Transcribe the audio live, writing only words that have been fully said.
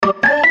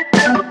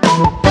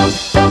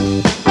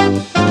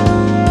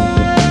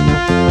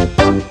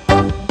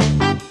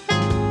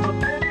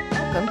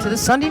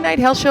Sunday Night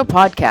Health Show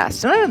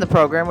podcast. Tonight on the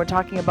program, we're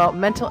talking about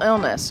mental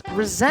illness,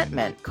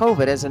 resentment,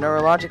 COVID as a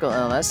neurological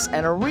illness,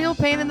 and a real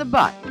pain in the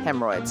butt,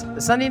 hemorrhoids. The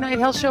Sunday Night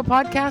Health Show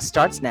podcast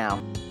starts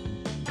now.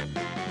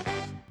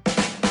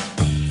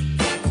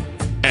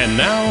 And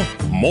now,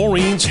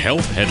 Maureen's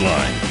Health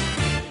Headline.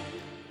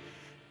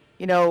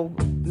 You know,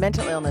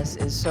 mental illness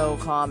is so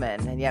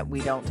common, and yet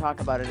we don't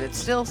talk about it. It's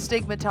still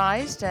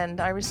stigmatized,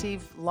 and I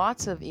receive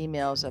lots of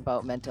emails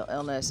about mental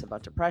illness,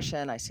 about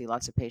depression. I see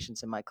lots of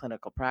patients in my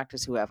clinical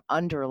practice who have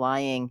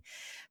underlying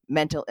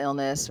mental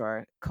illness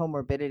or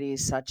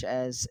comorbidities such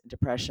as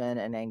depression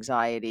and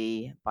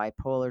anxiety,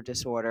 bipolar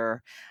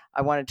disorder.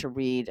 I wanted to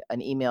read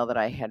an email that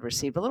I had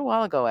received a little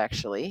while ago,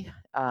 actually.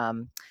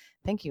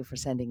 Thank you for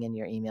sending in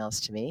your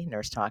emails to me,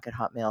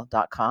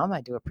 nursetalk@hotmail.com.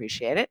 I do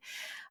appreciate it.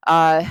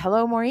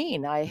 Hello,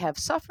 Maureen. I have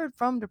suffered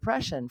from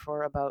depression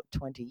for about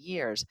 20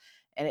 years,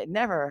 and it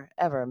never,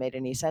 ever made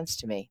any sense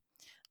to me.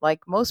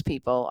 Like most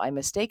people, I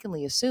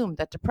mistakenly assumed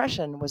that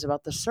depression was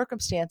about the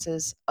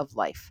circumstances of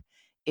life.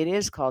 It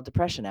is called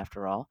depression,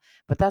 after all,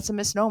 but that's a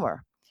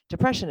misnomer.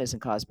 Depression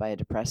isn't caused by a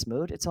depressed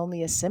mood. It's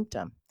only a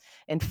symptom.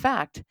 In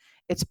fact,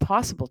 it's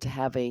possible to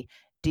have a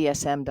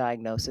DSM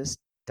diagnosis,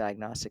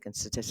 Diagnostic and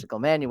Statistical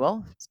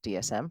Manual, it's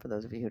DSM for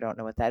those of you who don't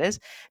know what that is,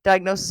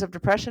 diagnosis of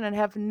depression and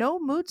have no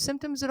mood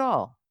symptoms at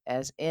all,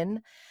 as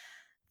in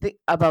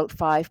about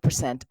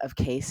 5% of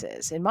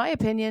cases. In my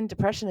opinion,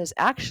 depression is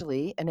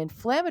actually an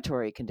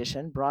inflammatory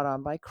condition brought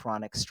on by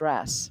chronic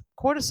stress.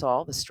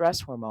 Cortisol, the stress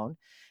hormone,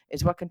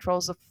 is what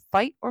controls the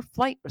fight or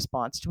flight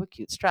response to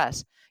acute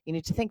stress. You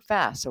need to think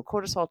fast, so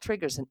cortisol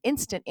triggers an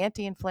instant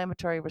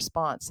anti-inflammatory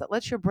response that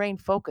lets your brain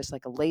focus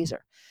like a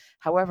laser.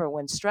 However,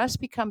 when stress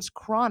becomes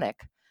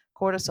chronic,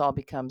 cortisol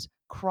becomes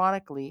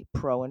chronically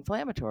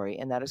pro-inflammatory,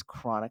 and that is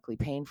chronically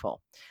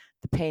painful.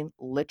 The pain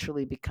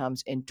literally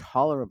becomes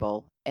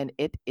intolerable, and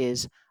it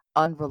is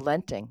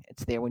unrelenting.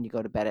 It's there when you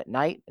go to bed at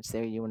night. It's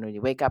there when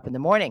you wake up in the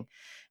morning.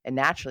 And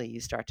naturally, you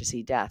start to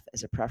see death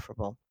as a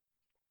preferable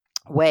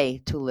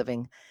way to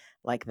living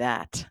like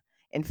that.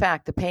 In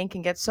fact, the pain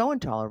can get so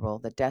intolerable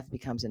that death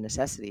becomes a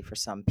necessity for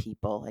some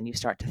people, and you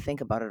start to think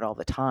about it all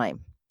the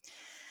time.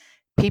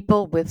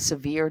 People with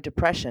severe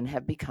depression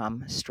have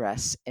become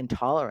stress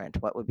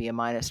intolerant. What would be a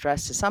minor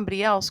stress to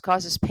somebody else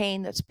causes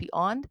pain that's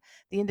beyond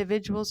the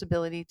individual's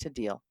ability to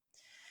deal.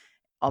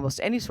 Almost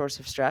any source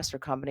of stress or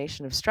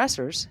combination of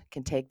stressors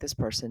can take this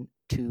person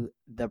to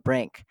the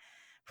brink.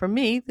 For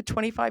me, the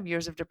 25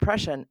 years of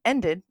depression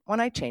ended when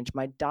I changed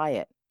my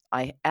diet.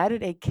 I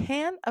added a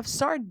can of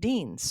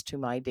sardines to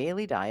my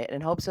daily diet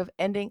in hopes of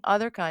ending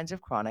other kinds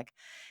of chronic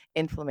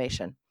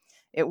inflammation.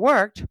 It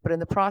worked, but in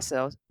the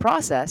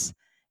process,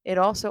 it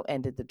also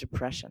ended the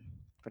depression.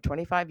 For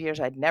 25 years,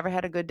 I'd never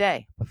had a good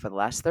day, but for the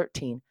last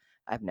 13,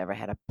 I've never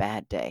had a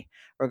bad day,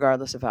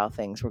 regardless of how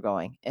things were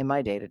going in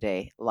my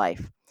day-to-day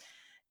life.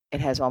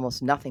 It has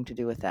almost nothing to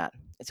do with that.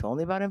 It's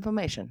only about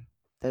inflammation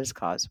that is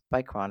caused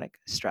by chronic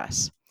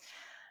stress.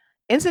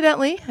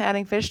 Incidentally,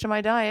 adding fish to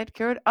my diet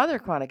cured other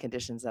chronic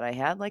conditions that I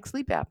had, like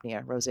sleep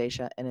apnea,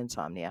 rosacea, and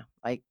insomnia.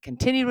 I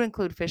continue to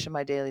include fish in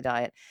my daily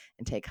diet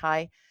and take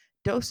high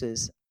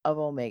doses of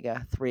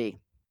omega-3.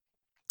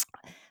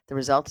 The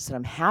result is that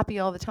I'm happy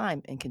all the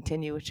time and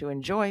continue to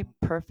enjoy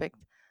perfect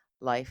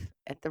life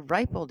at the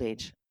ripe old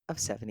age of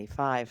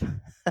 75.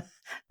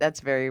 That's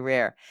very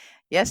rare.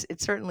 Yes,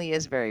 it certainly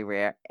is very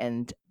rare.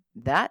 And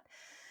that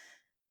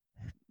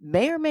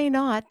may or may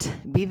not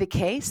be the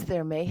case.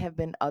 There may have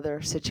been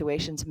other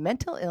situations.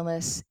 Mental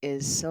illness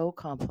is so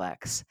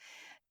complex.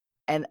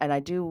 And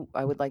I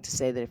would like to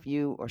say that if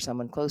you or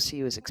someone close to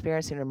you is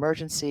experiencing an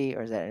emergency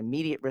or is at an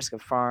immediate risk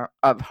of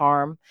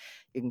harm,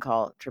 you can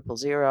call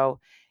 000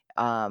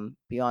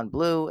 Beyond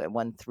Blue at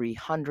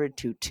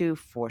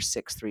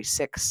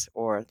 1-300-22-4636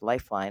 or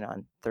Lifeline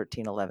on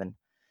 1311.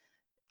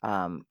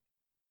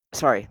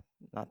 Sorry,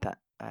 not that.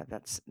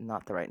 That's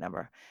not the right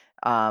number.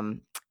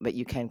 But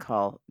you can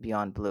call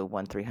Beyond Blue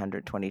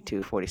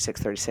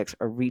 1-300-22-4636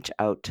 or reach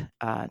out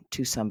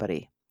to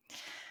somebody.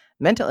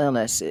 Mental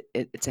illness,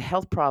 it's a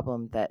health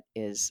problem that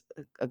is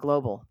a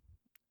global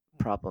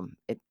problem.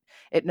 It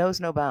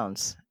knows no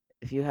bounds.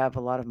 If you have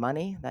a lot of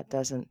money, that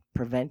doesn't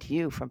prevent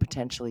you from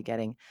potentially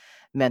getting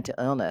mental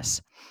illness.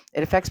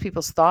 It affects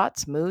people's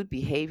thoughts, mood,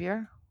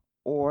 behavior,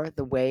 or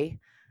the way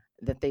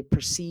that they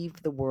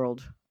perceive the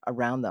world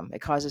around them.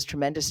 It causes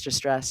tremendous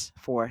distress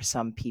for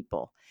some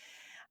people.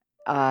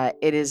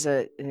 It is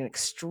an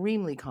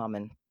extremely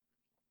common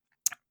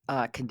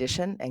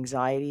condition.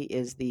 Anxiety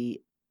is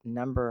the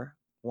number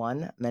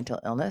one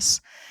mental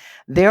illness.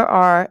 There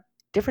are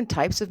different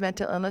types of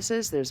mental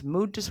illnesses. There's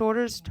mood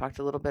disorders. Talked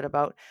a little bit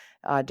about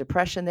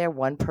depression there,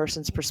 one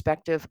person's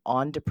perspective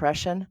on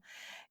depression.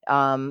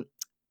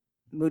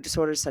 Mood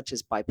disorders such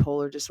as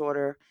bipolar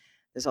disorder.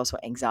 There's also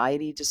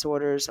anxiety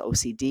disorders,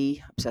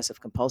 OCD, obsessive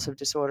compulsive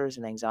disorders,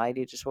 and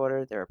anxiety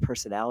disorder. There are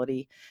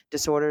personality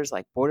disorders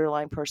like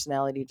borderline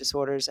personality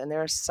disorders, and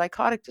there are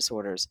psychotic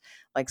disorders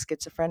like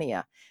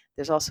schizophrenia.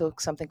 There's also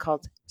something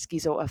called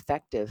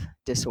schizoaffective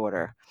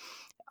disorder.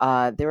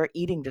 There are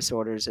eating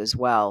disorders as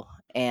well,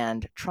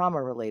 and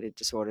trauma-related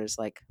disorders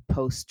like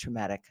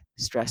post-traumatic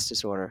stress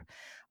disorder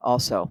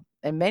also.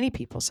 And many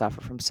people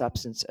suffer from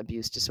substance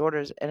abuse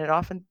disorders, and it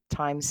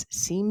oftentimes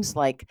seems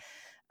like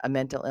a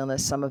mental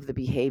illness. Some of the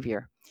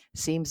behavior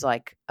seems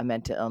like a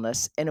mental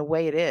illness. In a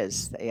way, it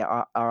is. They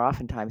are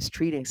oftentimes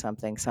treating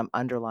something, some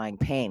underlying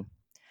pain.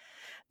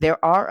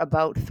 There are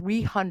about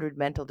 300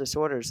 mental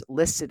disorders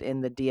listed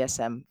in the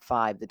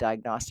DSM-5, the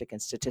Diagnostic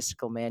and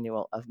Statistical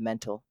Manual of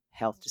Mental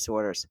Health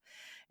Disorders.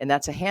 And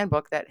that's a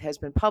handbook that has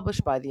been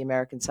published by the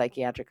American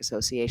Psychiatric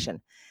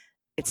Association.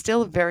 It's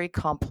still very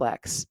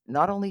complex,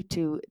 not only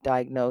to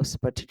diagnose,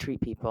 but to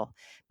treat people,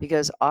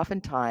 because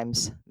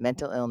oftentimes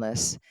mental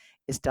illness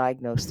is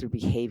diagnosed through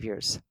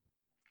behaviors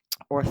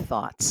or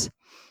thoughts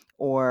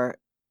or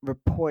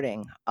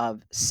reporting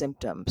of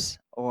symptoms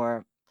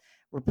or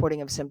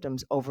reporting of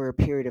symptoms over a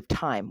period of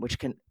time, which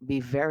can be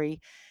very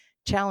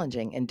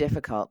challenging and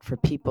difficult for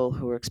people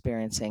who are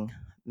experiencing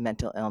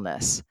mental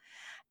illness.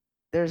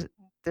 There's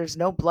there's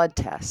no blood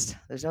test,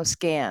 there's no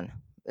scan,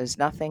 there's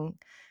nothing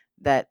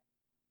that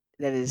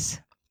is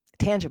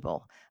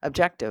tangible,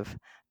 objective,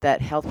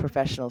 that health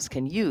professionals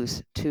can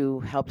use to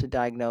help to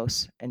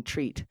diagnose and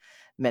treat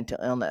mental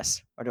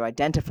illness or to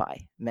identify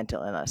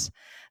mental illness.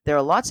 There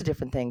are lots of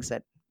different things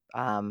that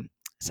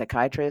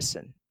psychiatrists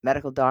and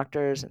medical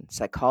doctors and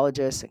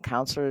psychologists and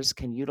counselors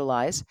can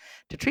utilize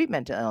to treat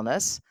mental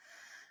illness,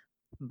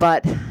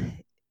 but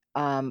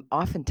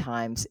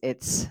oftentimes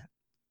it's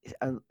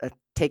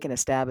taking a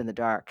stab in the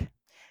dark.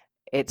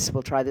 It's,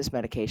 we'll try this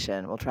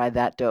medication, we'll try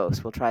that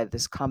dose, we'll try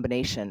this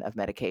combination of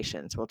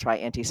medications, we'll try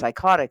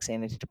antipsychotics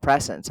and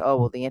antidepressants. Oh,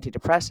 well, the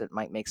antidepressant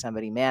might make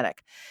somebody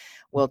manic.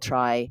 We'll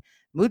try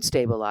mood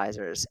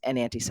stabilizers and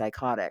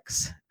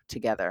antipsychotics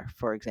together,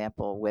 for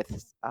example,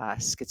 with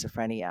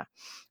schizophrenia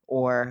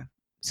or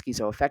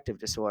schizoaffective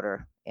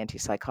disorder,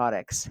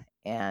 antipsychotics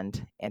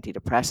and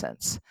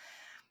antidepressants.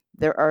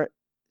 There are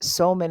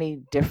so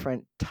many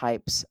different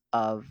types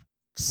of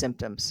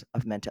symptoms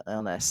of mental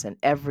illness, and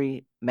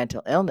every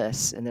mental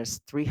illness, and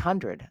there's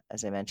 300,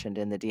 as I mentioned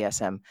in the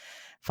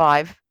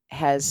DSM-5,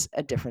 has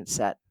a different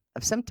set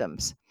of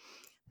symptoms.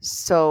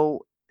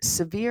 So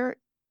severe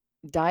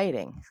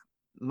dieting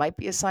might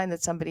be a sign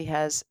that somebody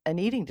has an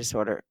eating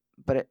disorder,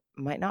 but it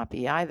might not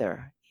be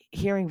either.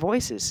 Hearing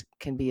voices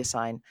can be a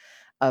sign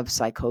of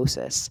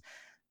psychosis.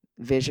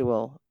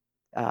 Visual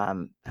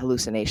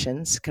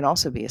hallucinations can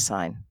also be a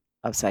sign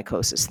of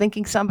psychosis.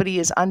 Thinking somebody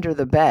is under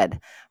the bed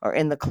or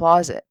in the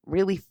closet,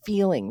 really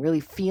feeling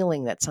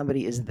that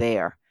somebody is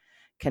there,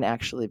 can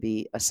actually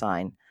be a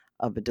sign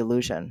of a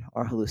delusion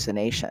or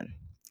hallucination.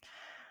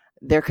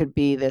 There could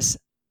be this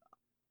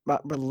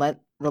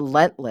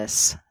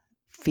relentless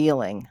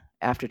feeling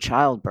after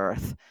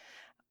childbirth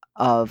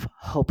of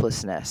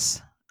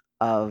hopelessness,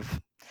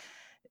 of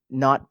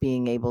not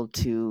being able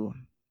to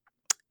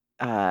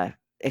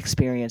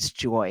experience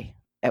joy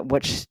at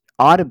which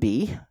ought to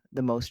be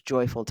the most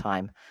joyful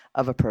time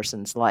of a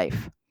person's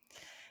life.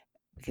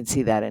 We can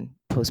see that in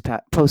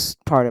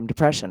postpartum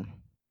depression.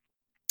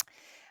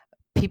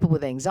 People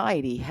with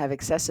anxiety have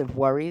excessive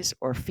worries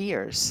or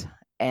fears,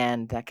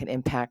 and that can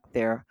impact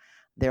their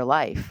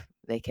life.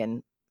 They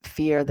can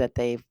fear that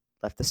they've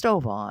left the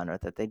stove on, or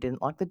that they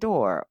didn't lock the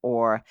door,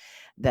 or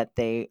that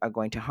they are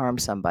going to harm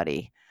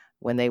somebody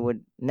when they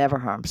would never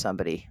harm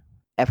somebody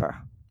ever.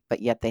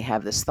 But yet they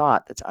have this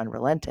thought that's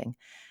unrelenting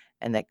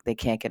and that they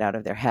can't get out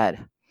of their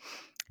head.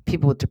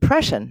 People with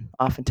depression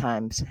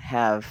oftentimes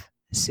have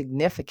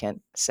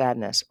significant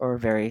sadness or a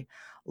very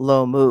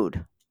low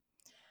mood.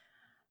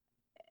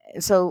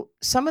 So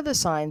some of the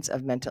signs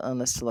of mental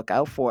illness to look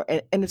out for,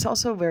 and it's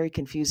also very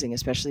confusing,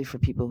 especially for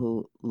people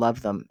who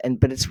love them,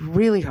 but it's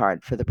really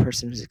hard for the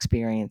person who's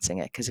experiencing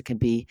it because it can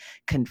be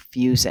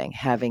confusing,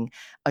 having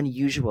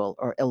unusual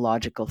or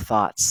illogical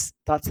thoughts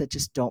that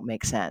just don't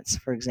make sense.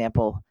 For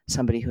example,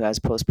 somebody who has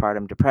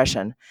postpartum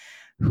depression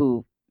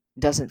who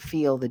doesn't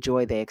feel the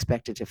joy they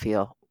expected to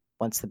feel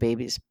once the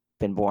baby's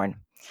been born.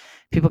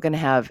 People can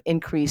have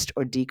increased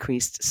or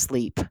decreased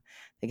sleep.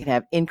 They can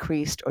have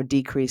increased or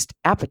decreased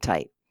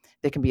appetite.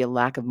 There can be a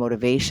lack of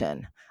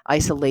motivation,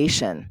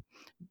 isolation,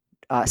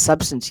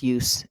 substance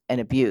use and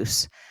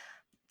abuse,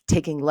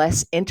 taking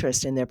less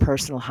interest in their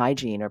personal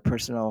hygiene or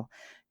personal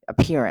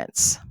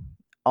appearance.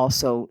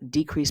 Also,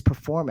 decreased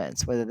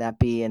performance, whether that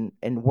be in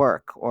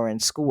work or in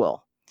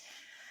school.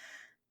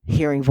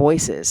 Hearing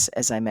voices,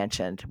 as I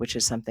mentioned, which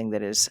is something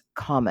that is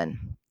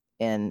common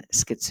in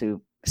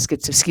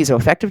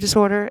schizoaffective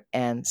disorder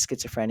and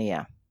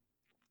schizophrenia.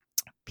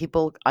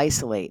 People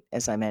isolate,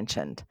 as I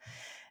mentioned.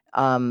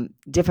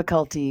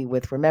 Difficulty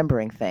with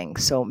remembering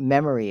things, so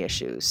memory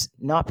issues,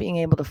 not being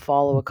able to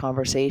follow a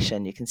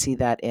conversation. You can see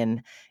that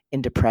in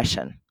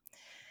depression.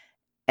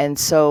 And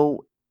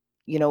so,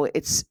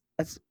 it's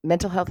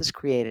mental health is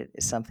created,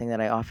 is something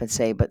that I often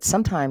say, but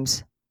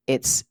sometimes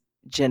it's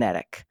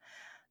genetic.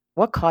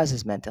 What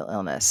causes mental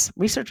illness?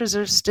 Researchers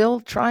are still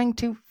trying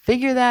to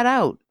figure that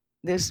out.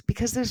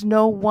 Because there's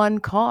no one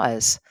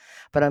cause,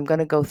 but I'm going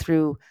to go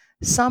through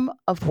some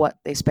of what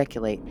they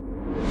speculate.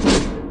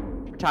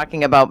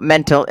 talking about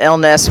mental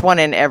illness. 1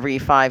 in every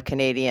 5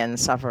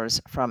 Canadians suffers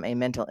from a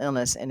mental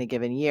illness in a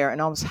given year, and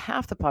almost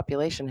half the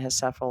population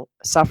has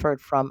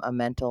suffered from a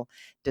mental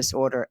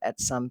disorder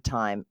at some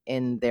time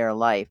in their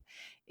life.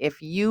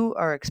 If you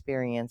are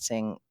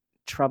experiencing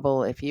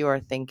trouble, if you are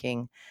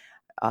thinking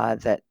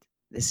that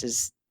this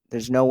is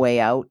there's no way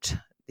out,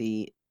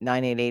 the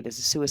 988 is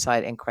a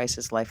suicide and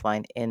crisis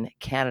lifeline in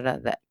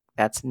Canada.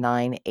 That's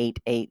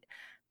 988.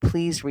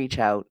 Please reach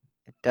out.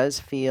 It does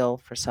feel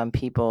for some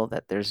people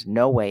that there's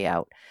no way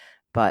out,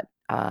 but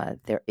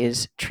there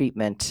is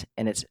treatment,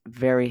 and it's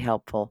very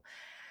helpful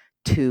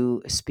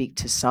to speak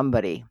to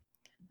somebody.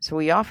 So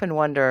we often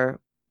wonder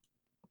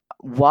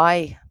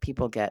why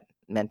people get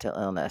mental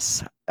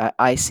illness.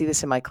 I see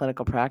this in my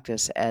clinical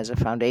practice as a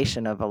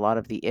foundation of a lot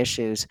of the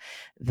issues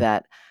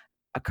that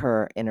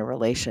occur in a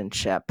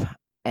relationship.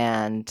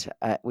 And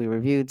we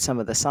reviewed some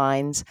of the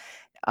signs,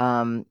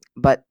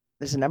 but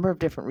there's a number of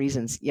different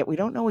reasons, yet we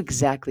don't know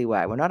exactly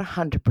why. We're not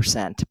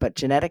 100%, but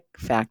genetic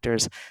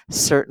factors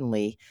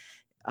certainly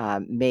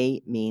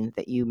may mean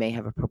that you may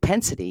have a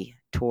propensity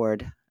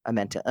toward a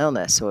mental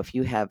illness. So if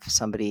you have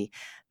somebody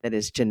that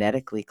is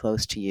genetically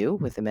close to you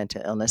with a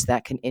mental illness,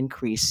 that can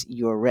increase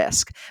your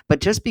risk.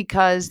 But just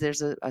because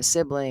there's a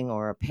sibling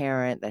or a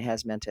parent that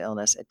has mental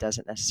illness, it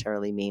doesn't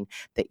necessarily mean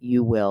that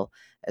you will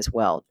as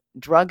well.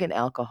 Drug and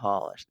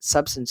alcohol,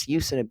 substance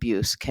use and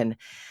abuse can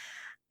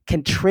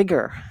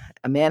trigger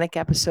a manic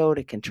episode.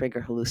 It can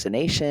trigger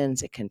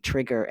hallucinations. It can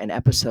trigger an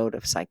episode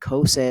of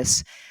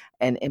psychosis.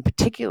 And in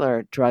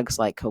particular, drugs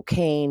like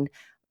cocaine,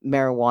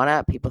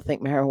 marijuana. People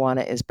think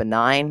marijuana is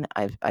benign.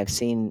 I've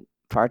seen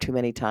far too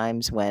many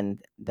times when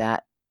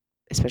that,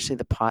 especially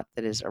the pot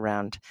that is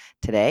around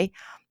today,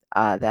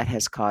 that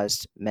has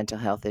caused mental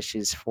health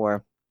issues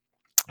for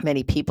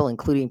many people,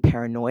 including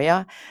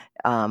paranoia,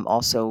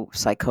 also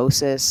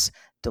psychosis,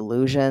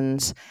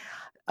 delusions.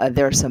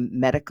 There are some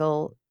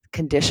medical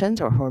conditions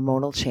or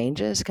hormonal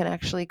changes can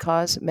actually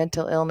cause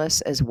mental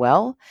illness as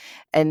well.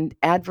 And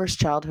adverse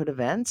childhood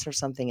events are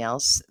something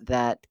else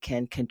that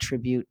can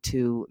contribute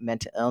to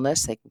mental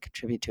illness. They can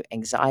contribute to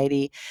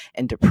anxiety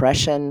and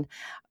depression.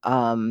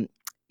 Um,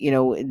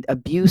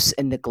 Abuse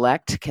and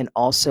neglect can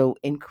also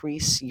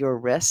increase your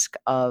risk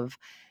of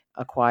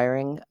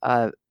acquiring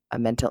a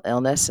mental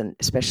illness, and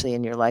especially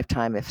in your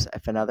lifetime, if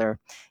another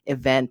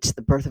event,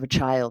 the birth of a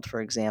child, for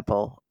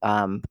example,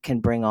 can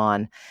bring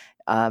on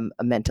a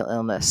mental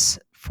illness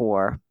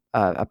for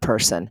a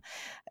person.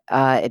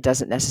 It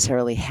doesn't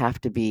necessarily have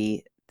to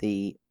be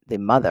the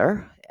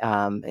mother.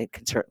 It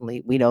can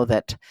certainly. We know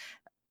that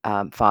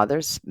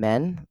fathers,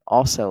 men,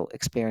 also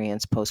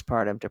experience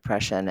postpartum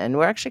depression, and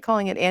we're actually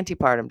calling it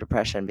antepartum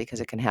depression because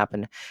it can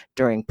happen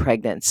during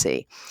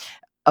pregnancy.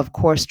 Of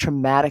course,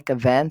 traumatic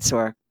events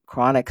or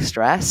chronic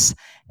stress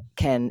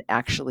can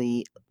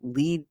actually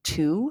lead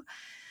to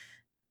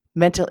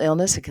mental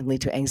illness. It can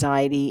lead to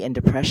anxiety and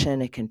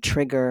depression. It can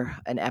trigger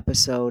an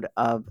episode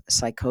of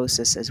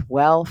psychosis as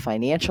well.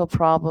 Financial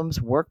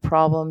problems, work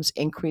problems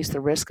increase the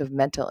risk of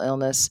mental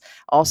illness.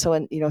 Also,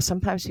 and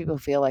sometimes people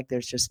feel like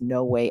there's just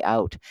no way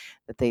out,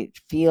 that they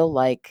feel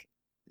like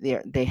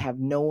they have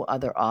no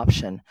other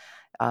option.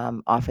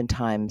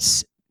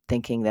 Oftentimes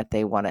thinking that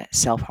they want to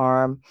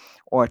self-harm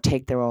or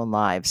take their own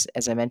lives.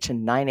 As I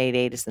mentioned,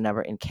 988 is the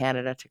number in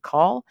Canada to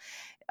call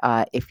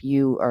if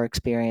you are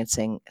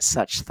experiencing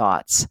such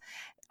thoughts.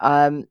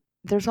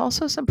 There's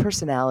also some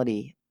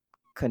personality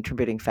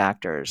contributing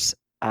factors,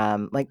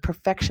 like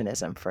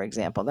perfectionism, for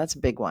example. That's a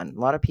big one. A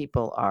lot of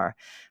people are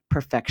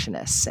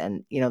perfectionists.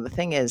 And, the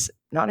thing is,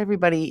 not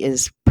everybody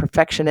is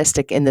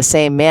perfectionistic in the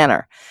same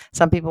manner.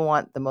 Some people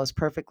want the most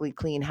perfectly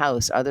clean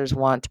house. Others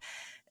want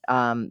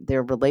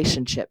their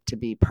relationship to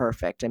be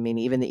perfect. I mean,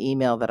 even the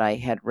email that I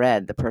had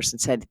read, the person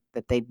said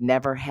that they'd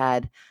never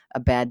had a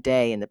bad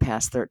day in the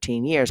past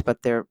 13 years,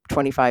 but their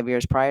 25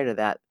 years prior to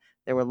that,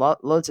 there were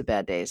loads of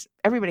bad days.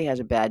 Everybody has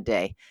a bad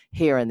day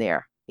here and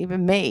there,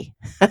 even me.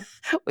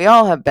 We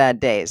all have bad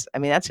days. I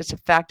mean, that's just a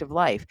fact of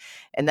life.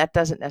 And that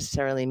doesn't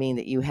necessarily mean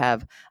that you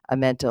have a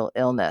mental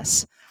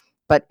illness.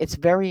 But it's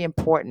very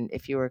important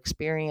if you're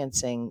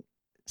experiencing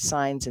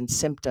signs and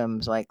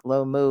symptoms like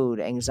low mood,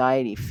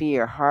 anxiety,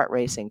 fear, heart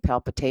racing,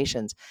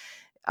 palpitations,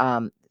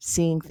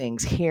 seeing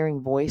things,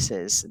 hearing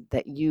voices,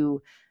 that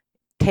you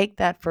take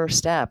that first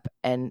step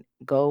and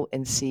go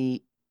and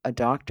see a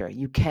doctor.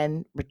 You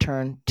can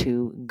return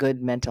to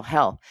good mental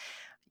health.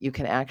 You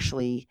can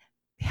actually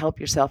help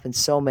yourself in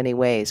so many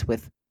ways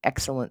with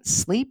excellent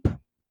sleep,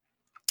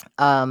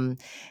 um,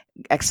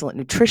 excellent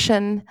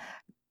nutrition,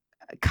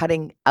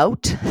 cutting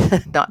out,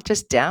 not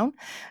just down,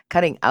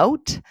 cutting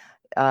out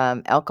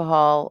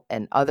alcohol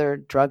and other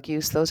drug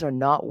use. Those are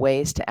not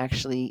ways to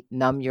actually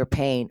numb your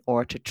pain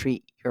or to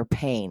treat your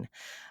pain.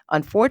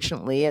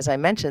 Unfortunately, as I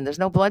mentioned, there's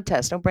no blood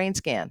test, no brain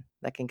scan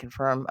that can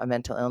confirm a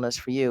mental illness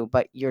for you,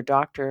 but your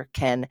doctor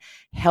can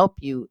help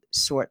you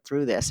sort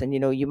through this. And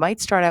you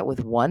might start out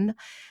with one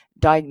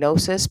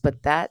diagnosis,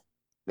 but that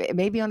it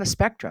may be on a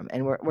spectrum.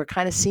 And we're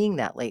kind of seeing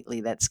that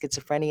lately, that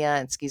schizophrenia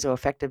and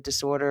schizoaffective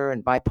disorder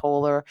and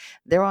bipolar,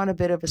 they're on a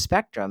bit of a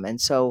spectrum. And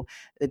so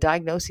the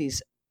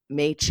diagnoses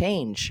may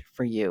change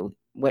for you.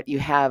 What you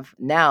have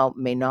now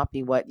may not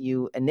be what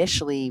you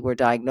initially were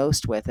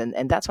diagnosed with,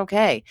 and that's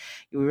okay.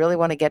 You really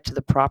want to get to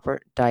the proper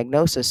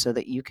diagnosis so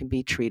that you can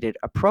be treated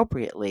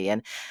appropriately.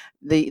 And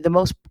the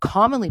most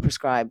commonly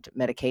prescribed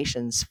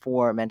medications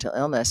for mental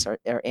illness are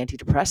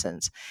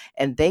antidepressants,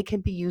 and they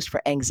can be used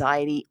for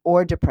anxiety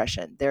or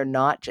depression. They're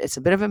not, it's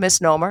a bit of a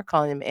misnomer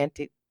calling them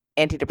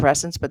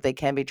antidepressants, but they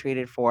can be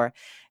treated for,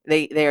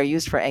 they are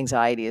used for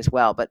anxiety as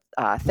well. But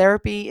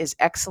therapy is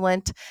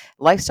excellent.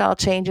 Lifestyle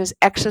changes,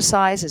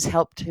 exercise has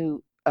helped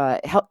to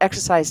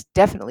exercise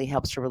definitely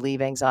helps to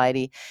relieve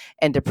anxiety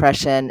and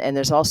depression. And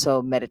there's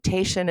also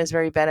meditation is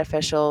very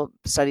beneficial.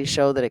 Studies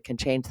show that it can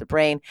change the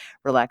brain,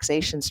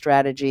 relaxation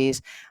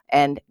strategies,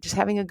 and just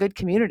having a good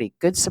community,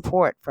 good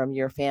support from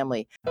your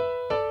family.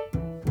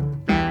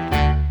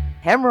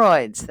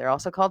 Hemorrhoids, they're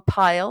also called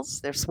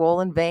piles. They're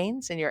swollen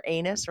veins in your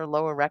anus or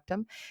lower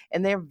rectum,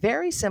 and they're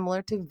very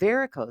similar to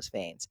varicose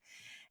veins.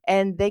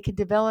 And they can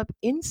develop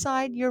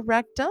inside your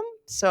rectum,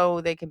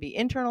 so they can be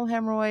internal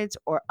hemorrhoids,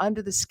 or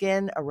under the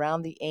skin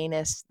around the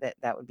anus,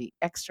 that would be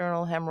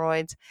external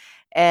hemorrhoids.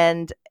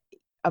 And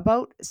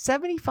about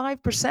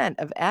 75%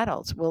 of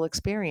adults will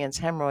experience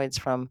hemorrhoids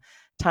from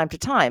time to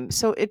time.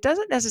 So it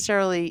doesn't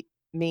necessarily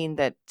mean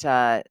that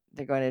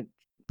they're going to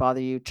bother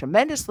you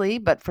tremendously,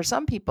 but for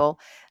some people,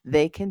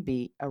 they can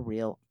be a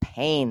real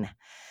pain.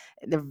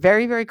 They're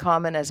very, very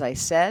common, as I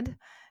said.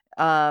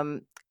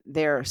 Um,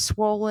 they're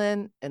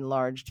swollen,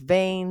 enlarged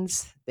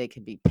veins. They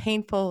can be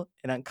painful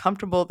and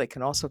uncomfortable. They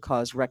can also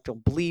cause rectal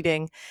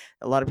bleeding.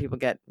 A lot of people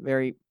get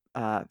very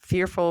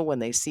fearful when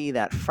they see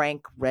that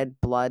frank red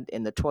blood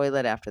in the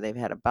toilet after they've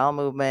had a bowel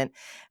movement.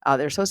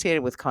 They're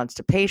associated with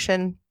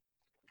constipation.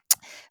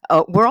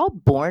 We're all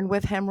born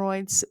with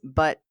hemorrhoids,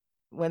 but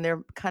when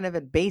they're kind of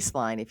at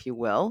baseline, if you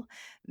will,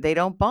 they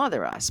don't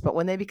bother us. But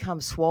when they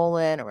become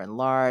swollen or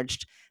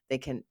enlarged, they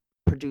can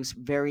produce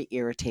very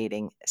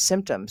irritating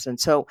symptoms. And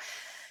so,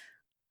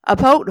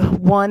 about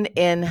 1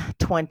 in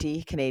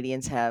 20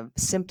 Canadians have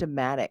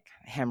symptomatic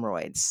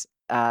hemorrhoids.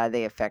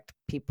 They affect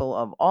people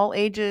of all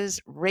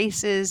ages,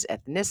 races,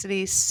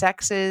 ethnicities,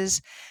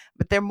 sexes,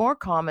 but they're more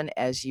common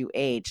as you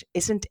age.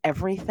 Isn't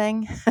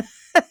everything?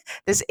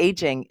 This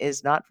aging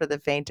is not for the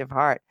faint of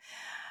heart.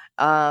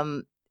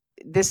 Um,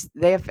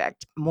 they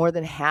affect more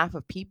than half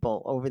of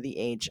people over the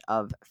age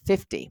of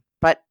 50,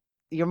 but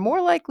you're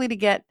more likely to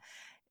get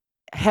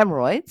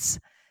hemorrhoids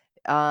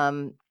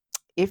um,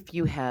 if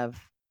you have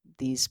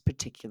these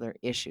particular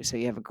issues. So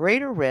you have a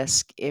greater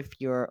risk if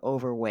you're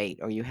overweight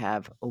or you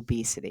have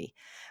obesity.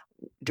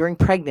 During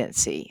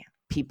pregnancy,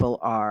 people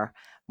are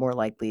more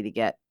likely to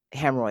get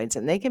hemorrhoids,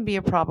 and they can be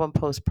a problem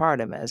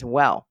postpartum as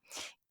well.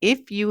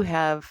 If you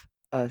have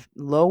a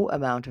low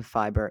amount of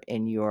fiber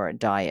in your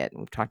diet,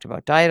 we've talked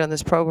about diet on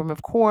this program,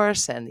 of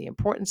course, and the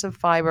importance of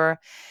fiber.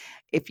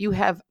 If you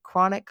have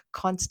chronic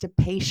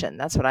constipation,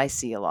 that's what I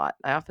see a lot.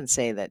 I often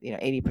say that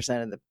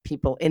 80% of the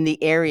people in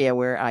the area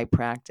where I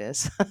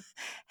practice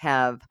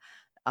have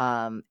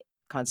um,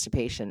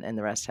 constipation, and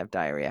the rest have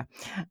diarrhea,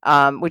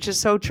 which is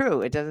so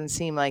true. It doesn't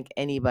seem like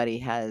anybody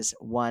has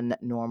one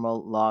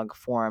normal log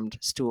formed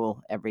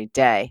stool every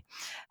day,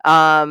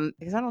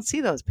 because I don't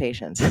see those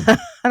patients.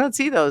 I don't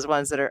see those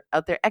ones that are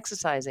out there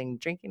exercising,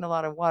 drinking a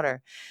lot of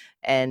water,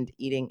 and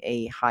eating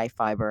a high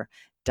fiber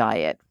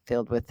diet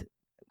filled with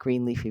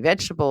green leafy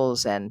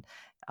vegetables and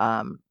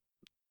um,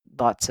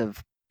 lots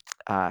of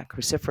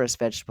cruciferous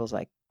vegetables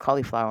like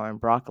cauliflower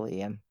and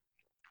broccoli and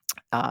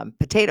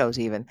potatoes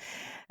even.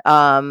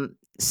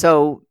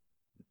 So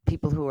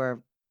people who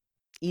are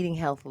eating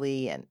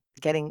healthily and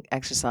getting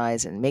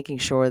exercise and making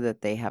sure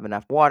that they have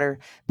enough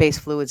water-based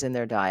fluids in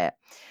their diet.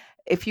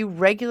 If you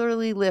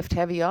regularly lift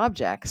heavy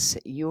objects,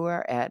 you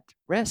are at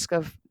risk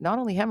of not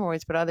only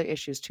hemorrhoids, but other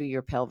issues to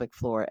your pelvic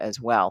floor as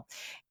well.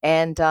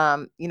 And,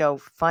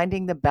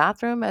 finding the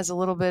bathroom as a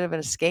little bit of an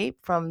escape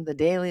from the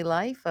daily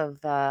life of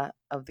the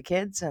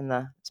kids and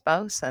the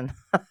spouse and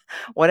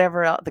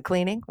whatever else, the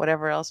cleaning,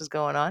 whatever else is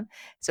going on.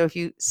 So if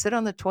you sit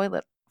on the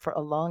toilet for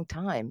a long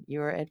time,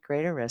 you are at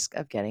greater risk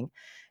of getting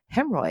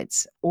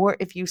hemorrhoids. Or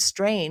if you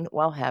strain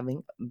while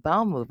having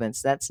bowel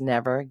movements, that's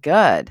never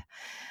good.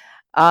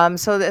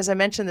 So as I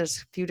mentioned,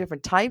 there's a few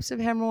different types of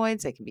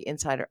hemorrhoids. They can be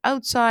inside or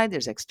outside.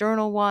 There's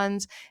external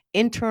ones,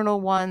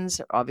 internal ones.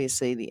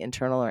 Obviously, the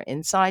internal are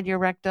inside your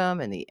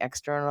rectum, and the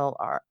external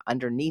are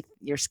underneath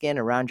your skin,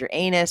 around your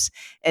anus.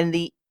 And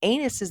the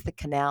anus is the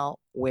canal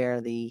where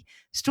the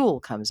stool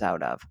comes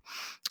out of,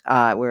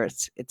 where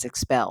it's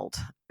expelled.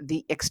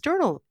 The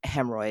external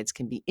hemorrhoids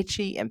can be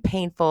itchy and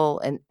painful,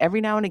 and every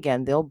now and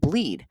again they'll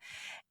bleed.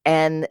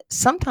 And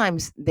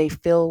sometimes they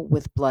fill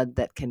with blood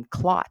that can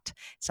clot.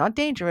 It's not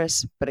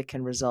dangerous, but it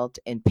can result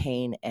in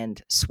pain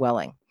and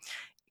swelling.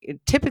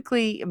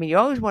 Typically, I mean, you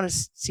always want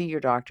to see your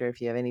doctor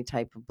if you have any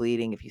type of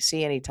bleeding, if you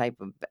see any type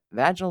of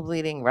vaginal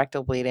bleeding,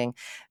 rectal bleeding.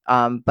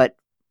 But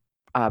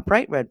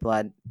bright red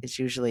blood is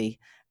usually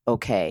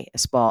okay,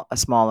 a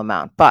small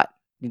amount, but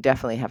you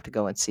definitely have to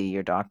go and see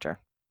your doctor.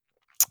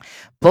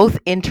 Both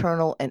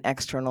internal and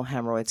external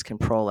hemorrhoids can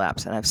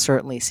prolapse, and I've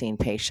certainly seen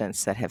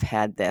patients that have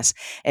had this.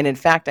 And in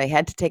fact, I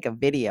had to take a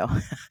video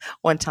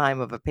one time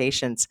of a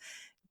patient's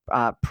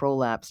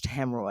prolapsed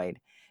hemorrhoid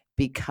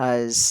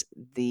because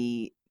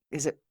the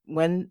is it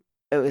when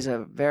it was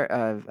a very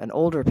an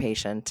older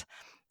patient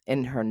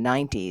in her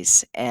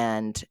 90s,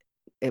 and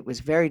it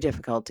was very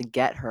difficult to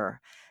get her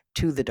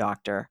to the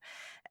doctor.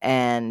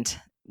 And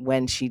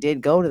when she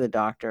did go to the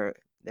doctor,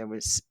 there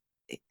was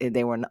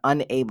they were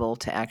unable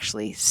to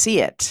actually see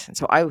it. And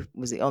so I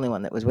was the only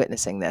one that was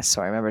witnessing this.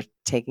 So I remember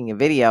taking a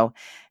video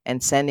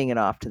and sending it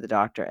off to the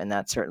doctor, and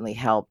that certainly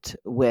helped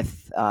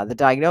with the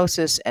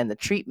diagnosis and the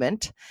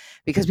treatment,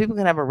 because people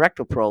can have a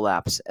rectal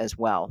prolapse as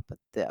well,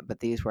 but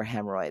these were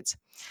hemorrhoids.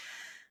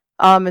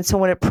 And so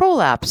when it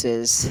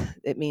prolapses,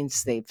 it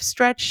means they've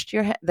stretched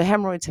the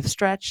hemorrhoids have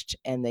stretched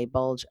and they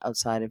bulge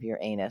outside of your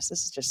anus.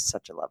 This is just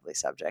such a lovely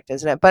subject,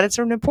 isn't it? But it's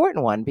an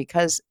important one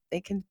because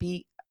they can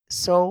be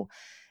so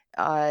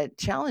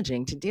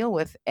challenging to deal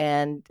with,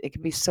 and it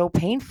can be so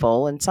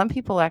painful. And some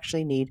people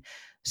actually need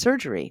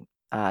surgery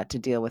to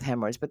deal with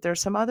hemorrhoids. But there are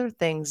some other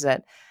things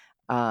that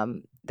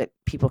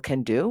people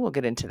can do. We'll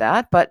get into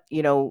that. But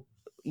you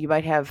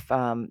might have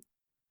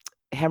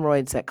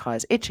hemorrhoids that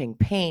cause itching,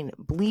 pain,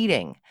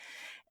 bleeding.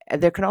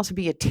 There can also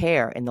be a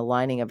tear in the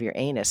lining of your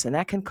anus, and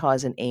that can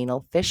cause an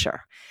anal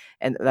fissure.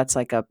 And that's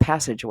like a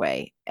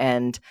passageway.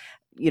 And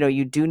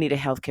you do need a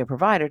healthcare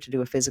provider to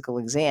do a physical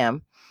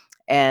exam,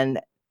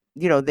 and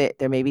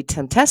there may be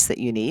some tests that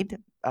you need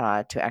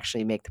to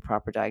actually make the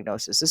proper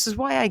diagnosis. This is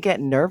why I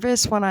get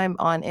nervous when I'm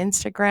on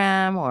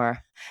Instagram or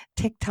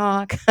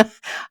TikTok,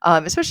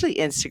 especially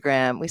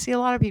Instagram. We see a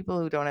lot of people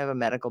who don't have a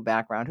medical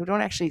background, who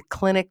don't actually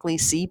clinically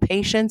see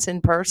patients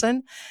in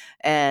person,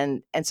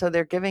 and so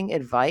they're giving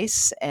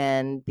advice,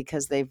 and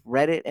because they've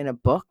read it in a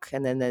book,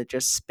 and then they're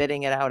just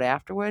spitting it out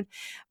afterward,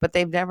 but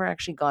they've never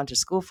actually gone to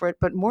school for it.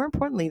 But more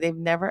importantly, they've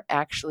never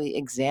actually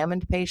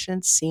examined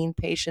patients, seen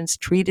patients,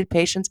 treated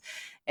patients,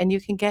 and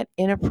you can get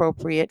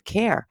inappropriate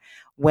care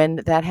when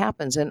that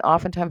happens. And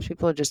oftentimes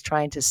people are just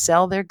trying to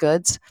sell their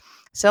goods,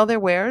 sell their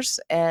wares.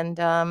 And,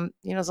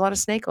 there's a lot of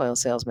snake oil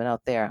salesmen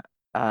out there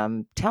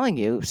telling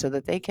you so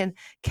that they can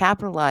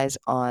capitalize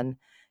on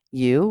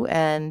you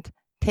and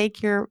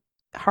take your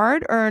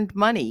hard earned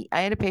money.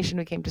 I had a patient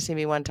who came to see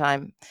me one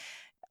time.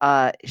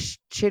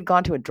 She had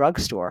gone to a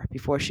drugstore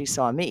before she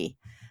saw me,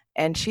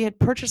 and she had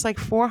purchased like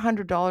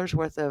 $400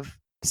 worth of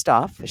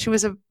stuff. She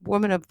was a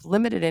woman of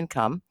limited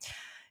income,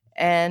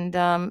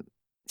 and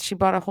she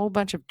bought a whole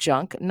bunch of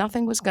junk.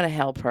 Nothing was going to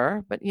help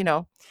her, but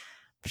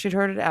she'd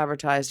heard it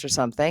advertised or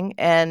something.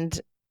 And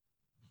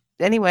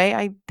anyway,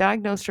 I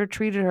diagnosed her,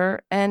 treated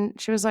her, and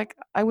she was like,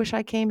 I wish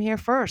I came here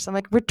first. I'm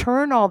like,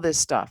 return all this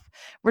stuff,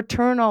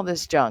 return all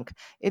this junk.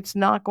 It's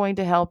not going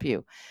to help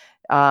you.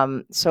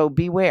 So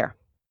beware.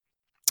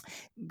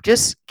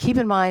 Just keep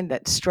in mind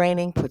that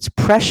straining puts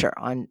pressure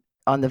on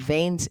the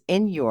veins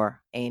in your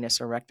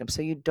anus or rectum,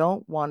 so you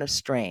don't want to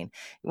strain.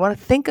 You want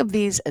to think of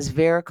these as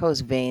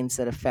varicose veins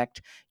that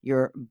affect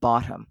your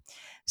bottom.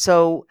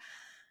 So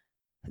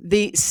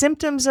the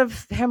symptoms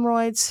of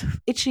hemorrhoids: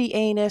 itchy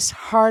anus,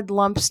 hard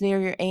lumps near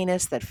your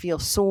anus that feel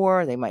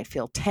sore, they might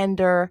feel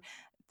tender,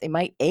 they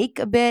might ache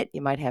a bit,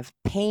 you might have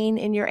pain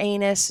in your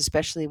anus,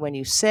 especially when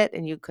you sit,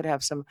 and you could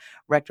have some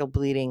rectal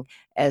bleeding,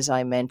 as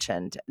I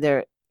mentioned.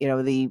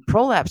 The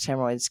prolapsed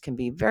hemorrhoids can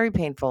be very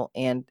painful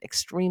and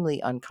extremely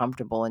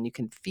uncomfortable, and you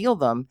can feel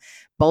them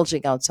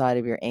bulging outside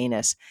of your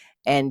anus,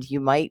 and you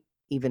might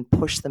even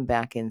push them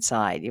back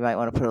inside. You might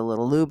want to put a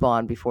little lube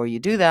on before you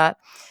do that.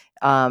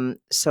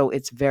 So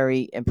it's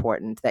very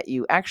important that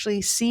you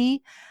actually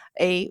see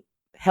a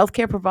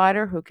healthcare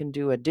provider who can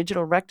do a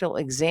digital rectal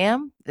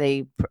exam.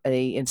 They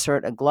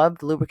insert a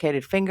gloved,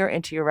 lubricated finger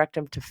into your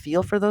rectum to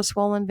feel for those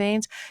swollen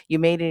veins. You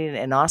may need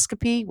an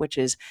endoscopy, which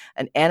is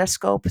an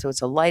anoscope. So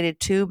it's a lighted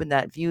tube, and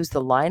that views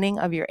the lining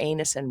of your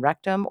anus and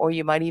rectum. Or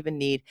you might even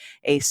need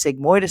a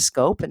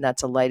sigmoidoscope, and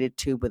that's a lighted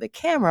tube with a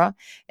camera,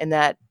 and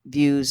that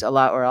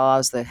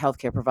allows the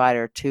healthcare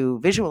provider to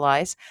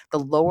visualize the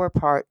lower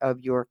part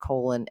of your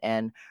colon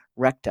and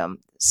rectum.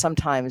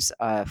 Sometimes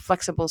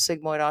flexible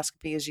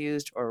sigmoidoscopy is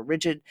used, or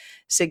rigid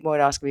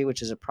sigmoidoscopy,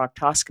 which is a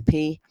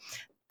proctoscopy.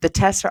 The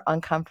tests are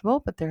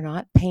uncomfortable, but they're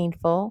not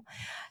painful.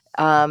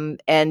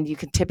 And you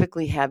can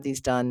typically have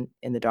these done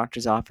in the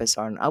doctor's office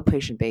on an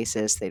outpatient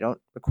basis. They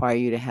don't require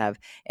you to have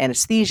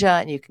anesthesia,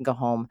 and you can go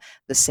home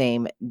the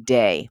same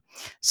day.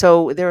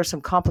 So there are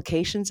some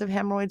complications of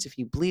hemorrhoids. If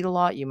you bleed a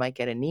lot, you might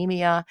get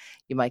anemia.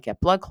 You might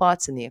get blood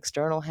clots in the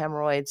external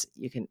hemorrhoids.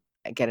 You can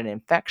get an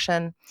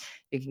infection.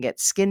 You can get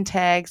skin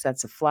tags.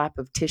 That's a flap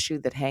of tissue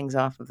that hangs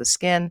off of the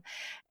skin.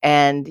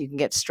 And you can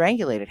get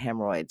strangulated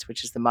hemorrhoids,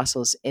 which is the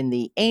muscles in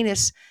the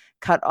anus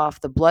cut off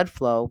the blood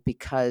flow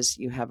because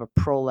you have a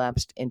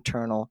prolapsed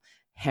internal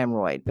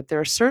hemorrhoid. But there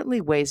are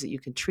certainly ways that you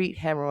can treat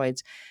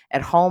hemorrhoids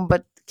at home,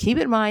 but keep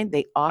in mind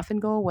they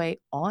often go away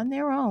on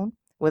their own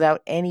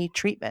without any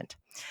treatment.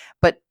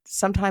 But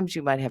sometimes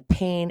you might have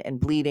pain and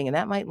bleeding, and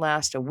that might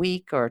last a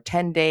week or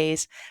 10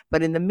 days.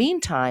 But in the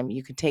meantime,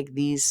 you can take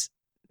these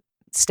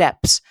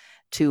steps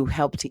to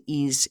help to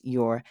ease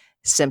your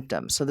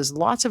symptoms. So there's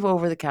lots of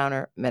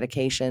over-the-counter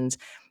medications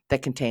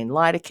that contain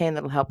lidocaine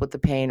that'll help with the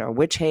pain, or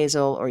witch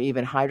hazel, or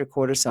even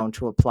hydrocortisone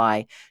to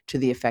apply to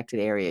the affected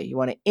area. You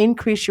want to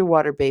increase your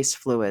water-based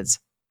fluids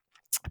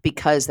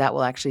because that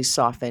will actually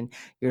soften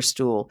your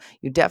stool.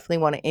 You definitely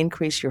want to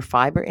increase your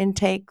fiber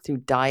intake through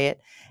diet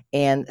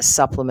and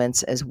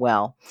supplements as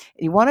well.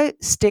 You want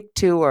to stick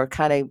to, or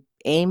kind of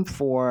aim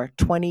for,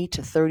 20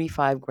 to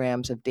 35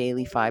 grams of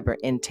daily fiber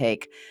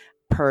intake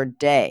per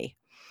day.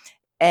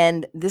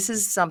 And this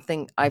is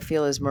something I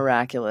feel is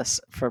miraculous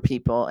for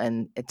people,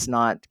 and it's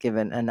not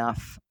given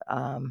enough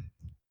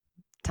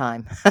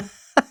time.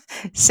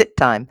 Sit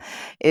time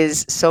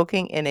is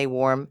soaking in a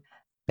warm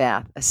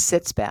bath, a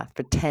sitz bath,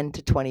 for 10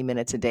 to 20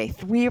 minutes a day,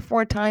 3 or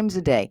 4 times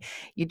a day.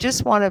 You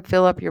just want to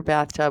fill up your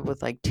bathtub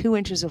with like 2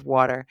 inches of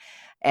water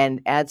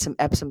and add some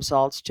Epsom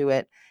salts to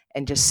it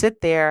and just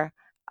sit there.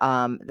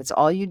 That's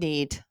all you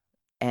need,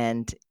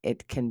 and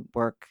it can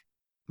work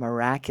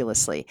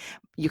miraculously.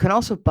 You can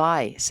also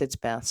buy sitz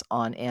baths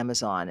on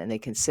Amazon, and they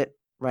can sit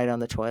right on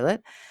the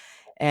toilet.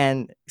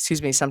 And,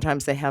 excuse me,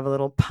 sometimes they have a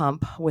little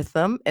pump with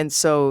them, and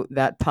so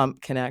that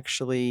pump can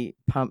actually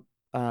pump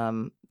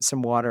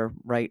some water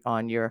right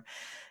on your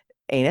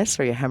anus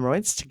or your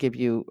hemorrhoids to give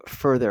you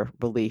further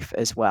relief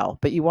as well.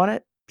 But you want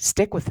to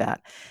stick with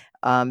that,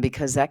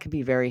 because that can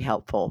be very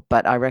helpful.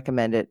 But I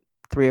recommend it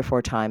 3 or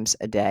 4 times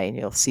a day, and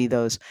you'll see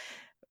those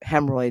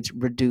hemorrhoids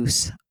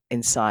reduce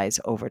in size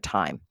over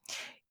time.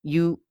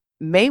 You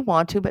may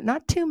want to, but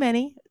not too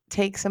many,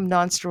 take some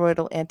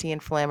nonsteroidal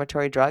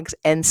anti-inflammatory drugs,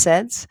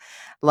 NSAIDs,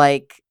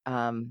 like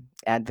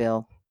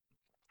Advil,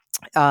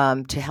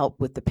 to help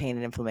with the pain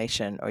and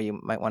inflammation, or you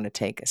might want to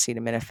take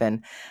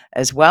acetaminophen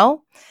as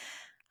well.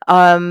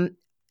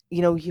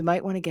 You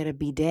might want to get a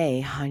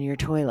bidet on your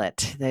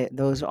toilet.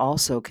 Those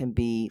also can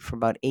be for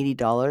about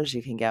 $80.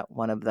 You can get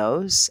one of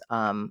those.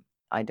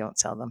 I don't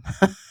sell them,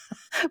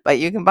 but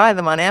you can buy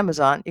them on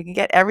Amazon. You can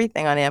get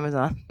everything on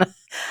Amazon.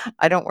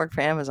 I don't work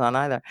for Amazon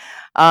either.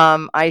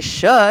 I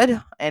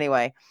should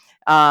anyway,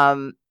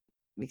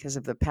 because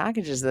of the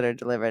packages that are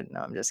delivered. No,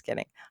 I'm just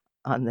kidding.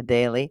 On the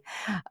daily.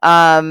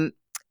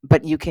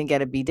 But you can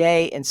get a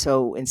bidet, and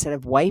so instead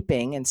of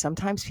wiping, and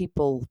sometimes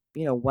people,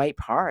 wipe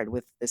hard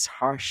with this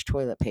harsh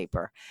toilet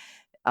paper.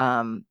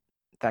 In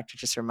fact, it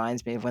just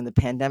reminds me of when the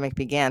pandemic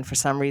began. For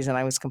some reason,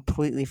 I was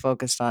completely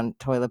focused on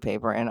toilet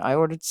paper, and I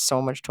ordered so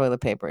much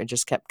toilet paper. It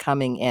just kept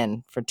coming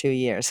in for 2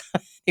 years.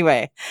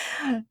 Anyway,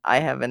 I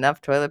have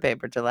enough toilet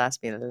paper to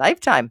last me a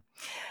lifetime.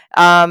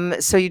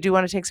 So you do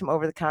want to take some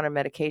over-the-counter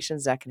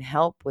medications that can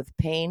help with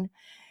pain.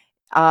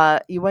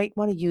 You might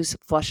want to use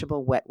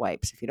flushable wet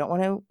wipes. If you don't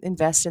want to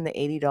invest in the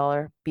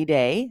 $80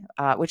 bidet,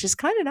 which is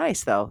kind of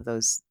nice though,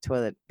 those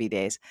toilet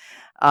bidets,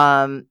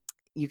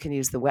 you can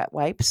use the wet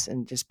wipes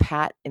and just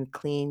pat and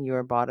clean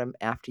your bottom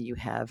after you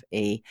have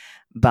a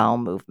bowel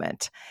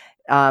movement.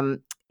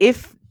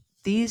 If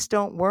these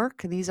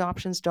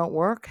options don't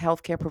work,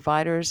 healthcare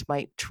providers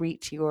might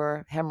treat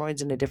your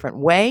hemorrhoids in a different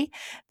way.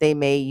 They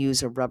may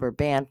use a rubber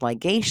band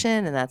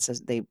ligation,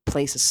 and they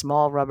place a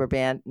small rubber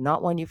band,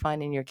 not one you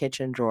find in your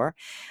kitchen drawer.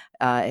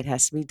 It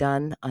has to be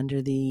done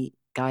under the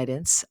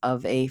guidance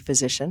of a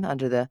physician,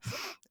 under the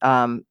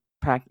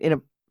in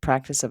a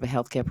practice of a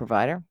healthcare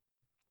provider.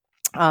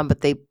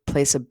 But they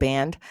place a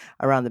band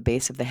around the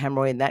base of the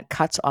hemorrhoid, and that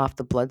cuts off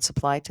the blood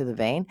supply to the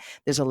vein.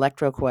 There's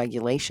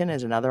electrocoagulation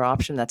as another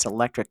option. That's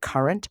electric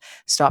current,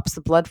 stops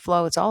the blood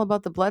flow. It's all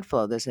about the blood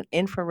flow. There's an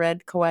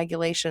infrared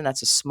coagulation.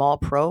 That's a small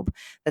probe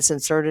that's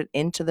inserted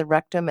into the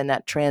rectum, and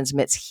that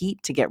transmits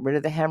heat to get rid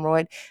of the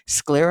hemorrhoid.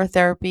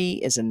 Sclerotherapy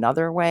is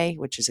another way,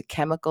 which is a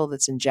chemical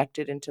that's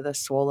injected into the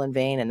swollen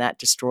vein, and that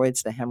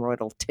destroys the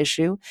hemorrhoidal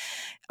tissue.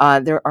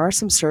 There are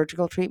some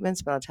surgical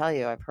treatments, but I'll tell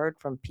you, I've heard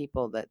from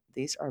people that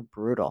these are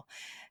brutal.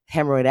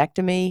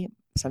 Hemorrhoidectomy,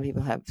 some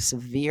people have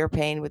severe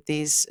pain with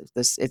these.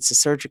 It's a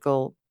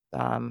surgical,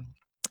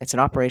 it's an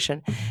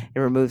operation. It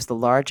removes the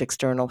large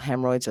external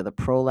hemorrhoids or the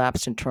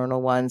prolapsed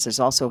internal ones. There's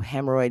also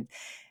hemorrhoidal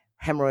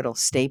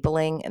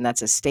stapling, and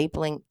that's a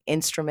stapling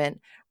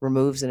instrument,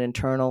 removes an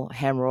internal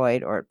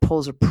hemorrhoid, or it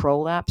pulls a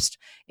prolapsed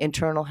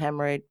internal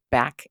hemorrhoid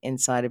back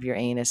inside of your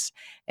anus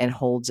and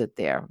holds it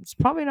there. It's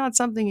probably not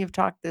something you've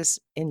talked this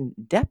in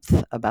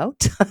depth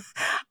about,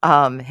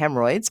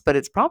 hemorrhoids, but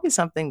it's probably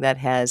something that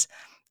has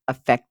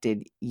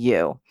affected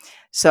you.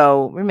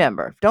 So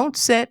remember, don't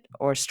sit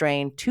or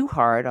strain too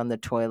hard on the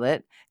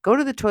toilet. Go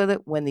to the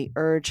toilet when the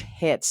urge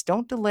hits.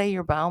 Don't delay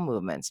your bowel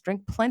movements.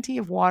 Drink plenty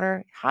of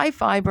water, high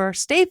fiber,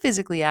 stay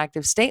physically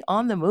active, stay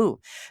on the move.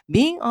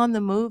 Being on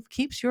the move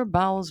keeps your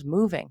bowels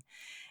moving.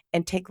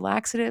 And take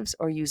laxatives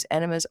or use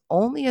enemas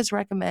only as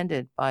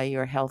recommended by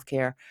your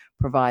healthcare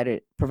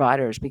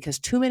providers, because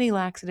too many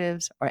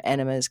laxatives or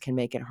enemas can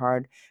make it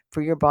hard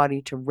for your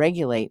body to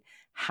regulate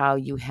how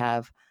you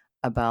have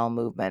a bowel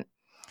movement.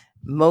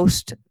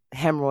 Most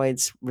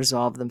hemorrhoids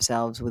resolve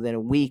themselves within a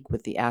week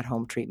with the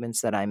at-home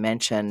treatments that I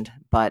mentioned,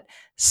 but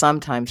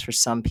sometimes for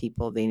some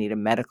people they need a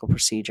medical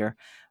procedure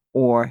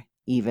or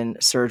even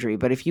surgery.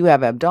 But if you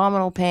have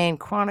abdominal pain,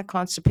 chronic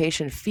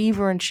constipation,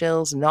 fever and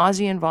chills,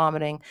 nausea and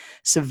vomiting,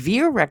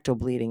 severe rectal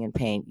bleeding and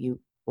pain, you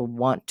will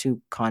want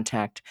to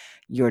contact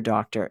your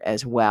doctor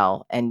as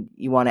well. And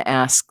you want to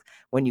ask,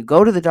 when you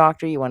go to the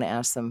doctor, you want to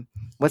ask them,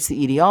 what's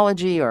the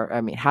etiology? Or,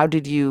 I mean, how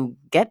did you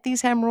get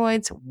these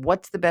hemorrhoids?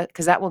 What's the best?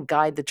 Because that will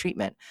guide the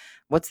treatment.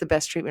 What's the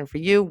best treatment for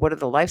you? What are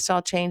the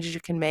lifestyle changes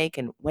you can make?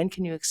 And when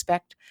can you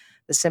expect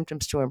the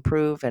symptoms to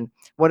improve? And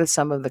what are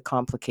some of the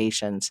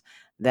complications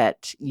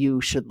that you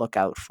should look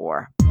out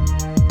for?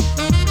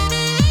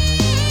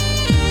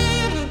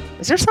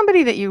 Is there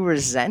somebody that you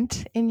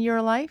resent in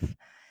your life?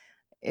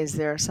 Is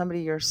there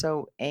somebody you're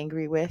so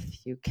angry with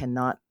you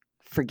cannot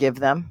forgive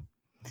them?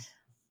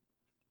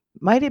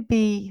 Might it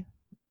be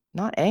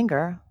not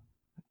anger?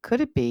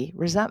 Could it be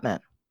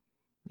resentment?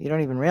 You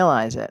don't even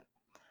realize it.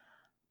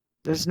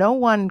 There's no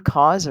one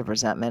cause of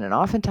resentment, and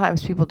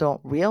oftentimes people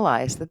don't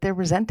realize that they're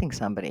resenting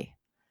somebody.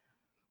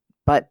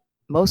 But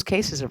most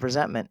cases of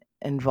resentment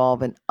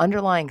involve an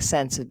underlying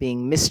sense of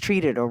being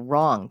mistreated or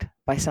wronged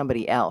by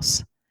somebody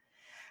else.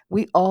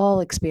 We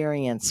all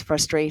experience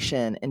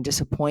frustration and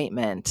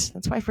disappointment.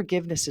 That's why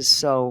forgiveness is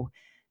so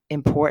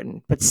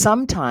important. But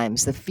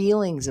sometimes the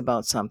feelings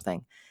about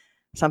something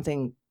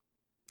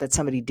that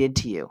somebody did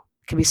to you,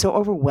 can be so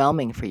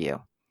overwhelming for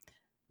you.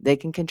 They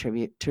can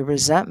contribute to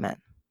resentment.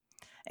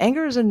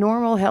 Anger is a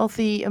normal,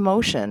 healthy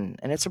emotion,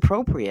 and it's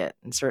appropriate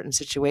in certain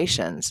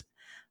situations.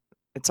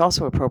 It's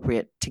also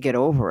appropriate to get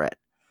over it,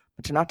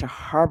 but not to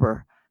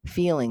harbor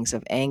feelings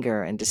of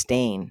anger and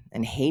disdain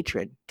and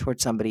hatred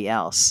towards somebody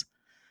else,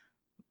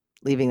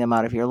 leaving them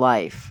out of your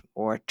life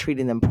or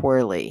treating them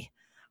poorly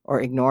or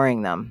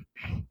ignoring them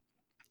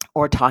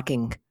or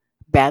talking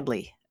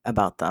badly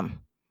about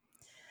them.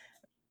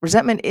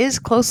 Resentment is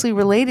closely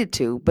related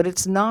to, but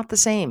it's not the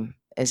same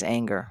as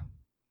anger.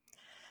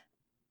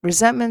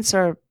 Resentments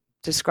are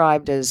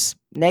described as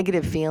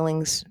negative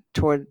feelings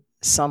toward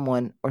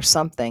someone or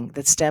something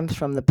that stems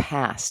from the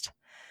past.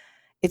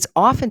 It's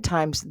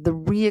oftentimes the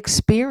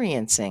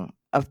re-experiencing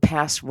of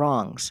past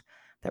wrongs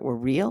that were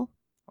real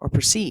or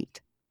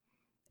perceived,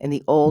 and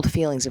the old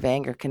feelings of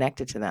anger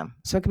connected to them.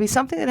 So it could be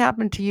something that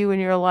happened to you in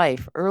your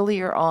life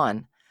earlier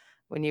on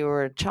when you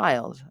were a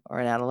child or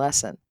an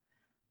adolescent.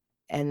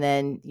 And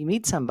then you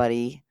meet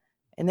somebody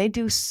and they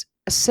do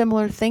a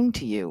similar thing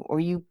to you, or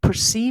you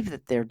perceive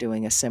that they're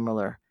doing a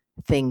similar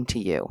thing to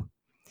you.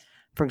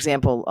 For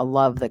example, a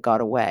love that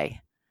got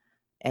away.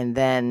 And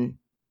then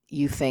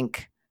you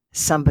think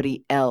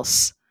somebody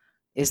else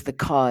is the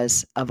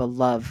cause of a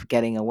love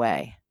getting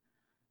away.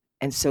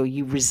 And so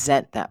you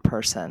resent that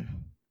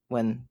person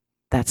when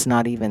that's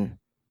not even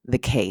the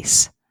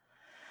case.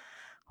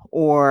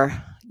 Or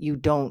you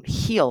don't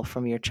heal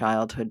from your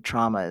childhood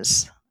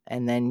traumas,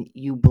 and then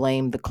you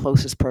blame the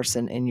closest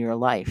person in your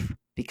life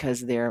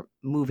because they're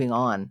moving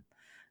on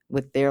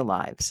with their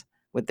lives,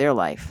 with their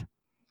life.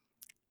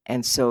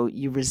 And so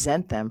you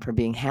resent them for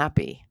being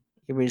happy.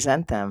 You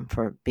resent them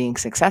for being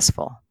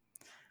successful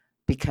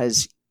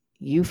because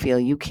you feel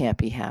you can't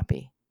be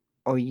happy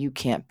or you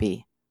can't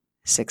be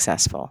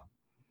successful.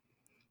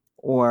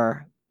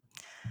 Or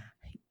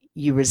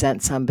you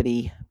resent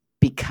somebody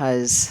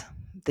because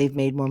they've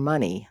made more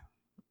money.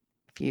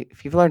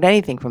 If you've learned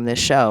anything from this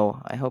show,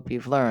 I hope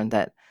you've learned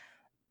that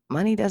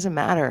money doesn't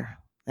matter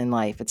in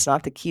life. It's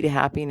not the key to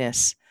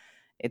happiness.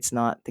 It's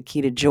not the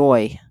key to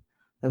joy,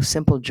 those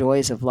simple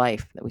joys of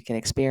life that we can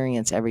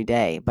experience every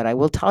day. But I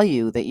will tell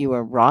you that you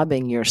are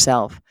robbing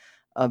yourself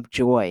of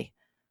joy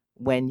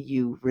when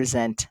you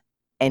resent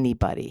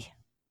anybody.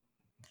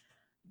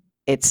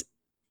 It's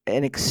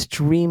an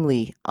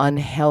extremely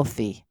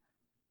unhealthy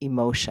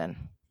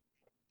emotion.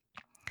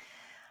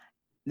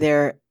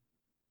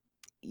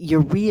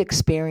 You're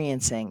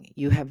re-experiencing,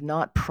 you have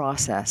not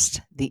processed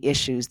the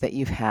issues that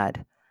you've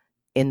had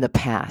in the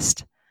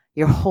past.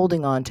 You're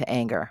holding on to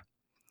anger.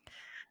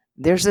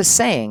 There's a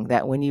saying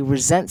that when you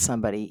resent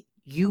somebody,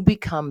 you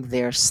become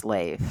their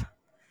slave.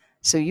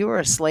 So you are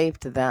a slave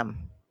to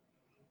them.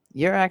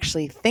 You're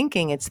actually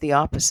thinking it's the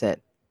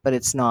opposite, but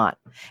it's not.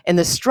 And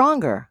the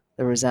stronger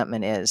the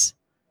resentment is,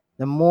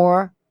 the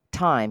more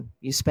time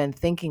you spend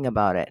thinking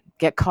about it,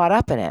 get caught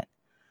up in it.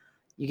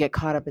 You get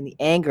caught up in the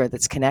anger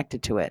that's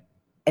connected to it.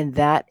 And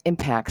that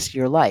impacts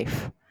your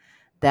life.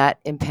 That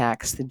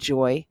impacts the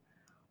joy.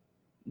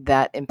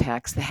 That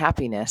impacts the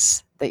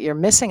happiness that you're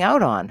missing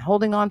out on.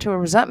 Holding on to a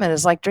resentment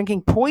is like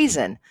drinking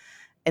poison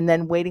and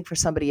then waiting for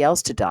somebody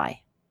else to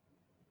die.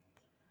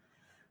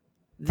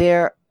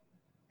 This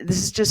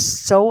is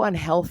just so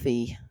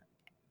unhealthy,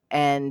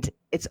 and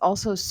it's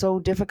also so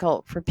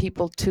difficult for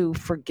people to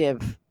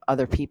forgive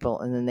other people,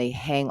 and then they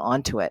hang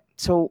on to it.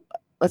 So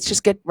let's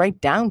just get right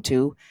down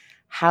to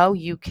how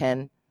you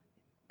can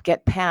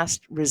get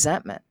past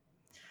resentment.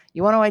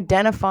 You want to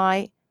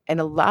identify and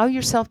allow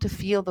yourself to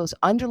feel those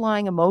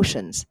underlying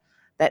emotions.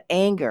 That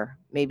anger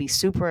may be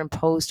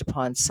superimposed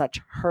upon such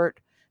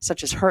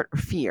as hurt or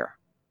fear.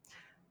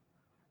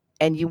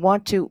 And you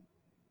want to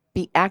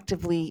be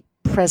actively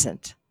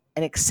present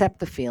and accept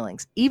the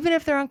feelings, even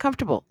if they're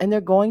uncomfortable, and they're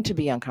going to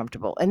be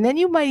uncomfortable. And then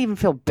you might even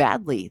feel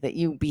badly that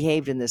you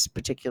behaved in this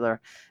particular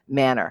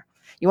manner.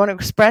 You want to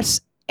express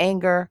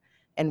anger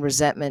and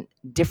resentment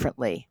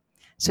differently.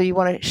 So you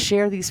want to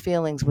share these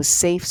feelings with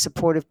safe,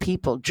 supportive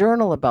people,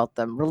 journal about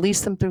them, release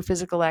them through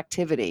physical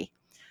activity.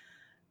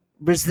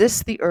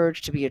 Resist the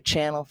urge to be a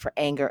channel for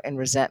anger and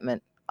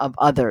resentment of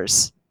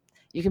others.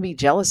 You can be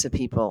jealous of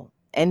people,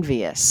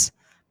 envious,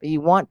 but you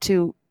want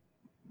to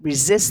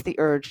resist the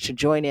urge to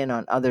join in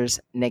on others'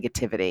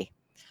 negativity.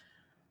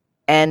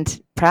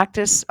 And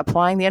practice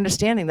applying the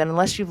understanding that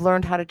unless you've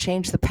learned how to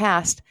change the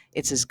past,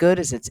 it's as good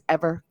as it's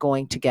ever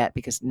going to get,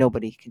 because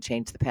nobody can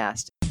change the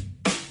past.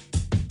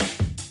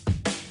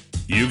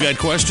 You got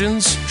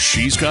questions?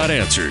 She's got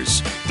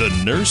answers. The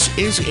nurse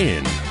is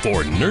in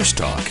for Nurse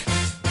Talk.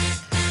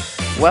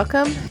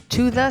 Welcome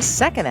to the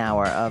second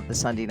hour of the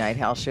Sunday Night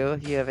Health Show.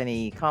 If you have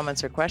any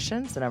comments or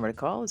questions, the number to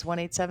call is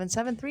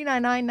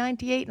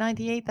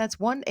 1-877-399-9898. That's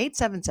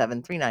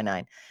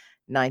 1-877-399-9898.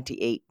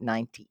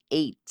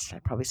 I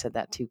probably said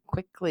that too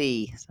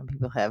quickly. Some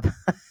people have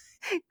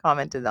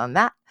commented on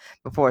that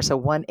before. So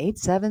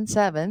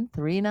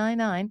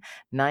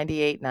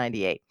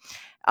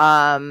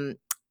 1-877-399-9898.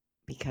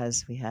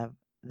 Because we have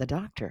the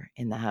doctor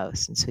in the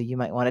house. And so you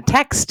might want to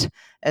text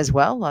as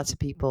well. Lots of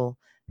people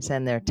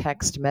send their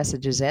text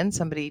messages in.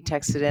 Somebody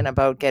texted in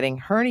about getting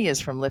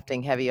hernias from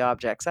lifting heavy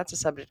objects. That's a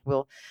subject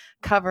we'll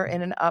cover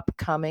in an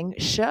upcoming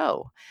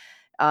show.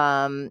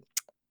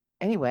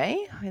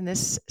 Anyway, in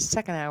this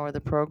second hour of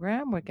the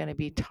program, we're going to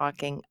be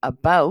talking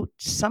about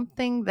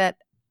something that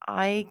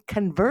I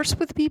converse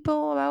with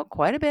people about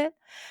quite a bit,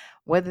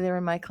 whether they're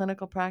in my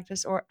clinical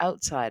practice or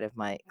outside of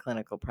my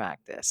clinical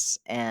practice.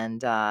 And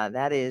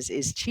that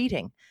is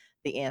cheating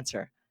the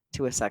answer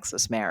to a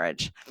sexless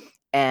marriage?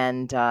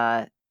 And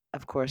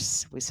of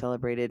course, we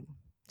celebrated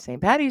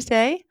St. Patty's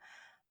Day.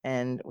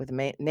 And with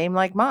a name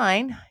like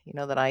mine, you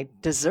know that I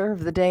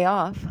deserve the day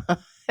off.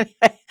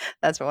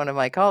 That's what one of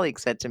my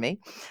colleagues said to me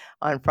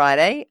on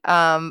Friday.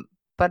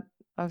 But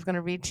I was going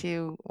to read to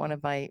you one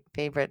of my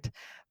favorite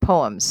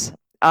poems.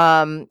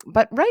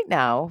 But right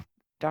now,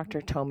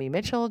 Dr. Tomi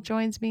Mitchell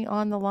joins me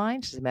on the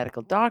line. She's a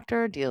medical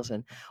doctor, deals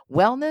in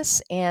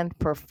wellness and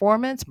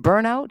performance,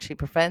 burnout. She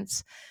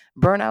prevents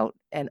burnout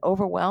and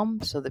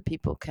overwhelm so that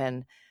people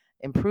can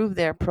improve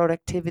their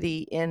productivity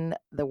in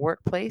the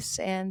workplace.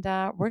 And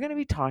we're going to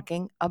be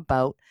talking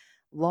about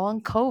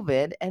long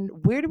COVID and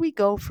where do we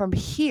go from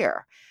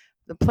here?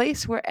 The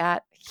place we're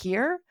at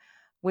here,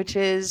 which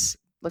is,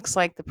 looks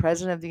like the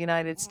President of the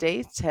United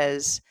States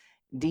has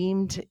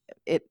deemed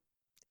it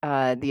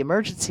the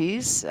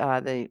emergencies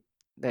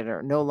that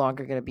are no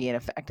longer going to be in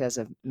effect as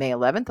of May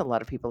 11th. A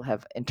lot of people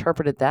have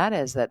interpreted that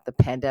as that the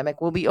pandemic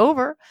will be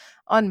over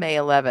on May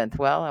 11th.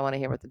 Well, I want to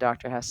hear what the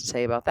doctor has to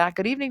say about that.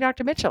 Good evening,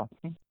 Dr. Mitchell.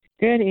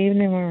 Good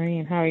evening,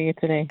 Maureen. How are you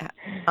today?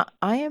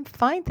 I am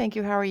fine, thank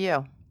you. How are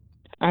you?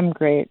 I'm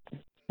great.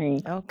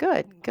 Thanks. Oh,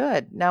 good,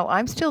 good. Now,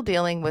 I'm still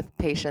dealing with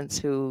patients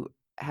who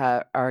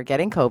are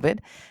getting COVID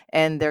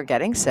and they're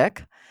getting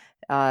sick.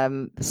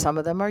 Some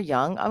of them are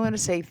young. I'm going to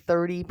say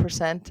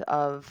 30%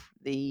 of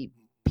the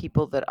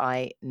people that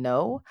I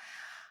know.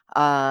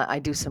 I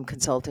do some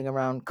consulting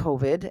around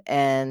COVID,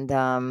 and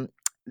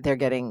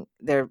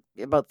they're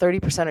about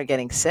 30% are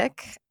getting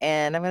sick,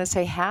 and I'm going to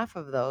say half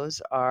of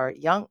those are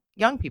young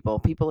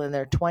people in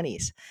their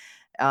 20s.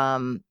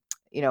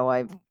 You know,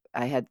 I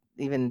had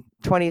even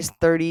 20s,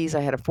 30s.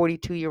 I had a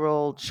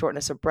 42-year-old,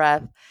 shortness of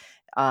breath.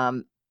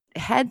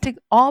 Had to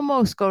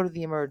almost go to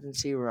the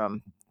emergency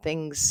room.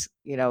 Things,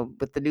 you know,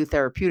 with the new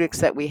therapeutics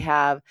that we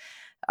have,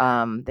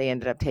 they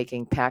ended up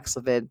taking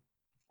Paxlovid.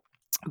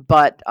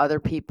 But other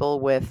people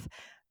with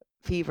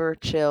fever,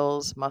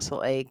 chills,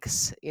 muscle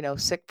aches, you know,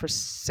 sick for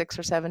 6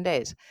 or 7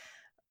 days.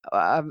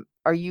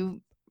 Are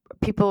you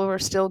people who are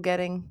still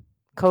getting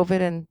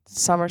COVID and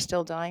some are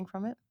still dying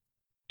from it?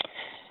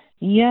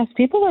 Yes,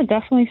 people are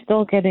definitely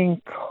still getting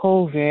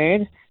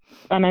COVID,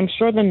 and I'm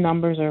sure the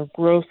numbers are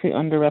grossly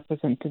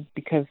underrepresented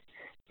because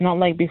not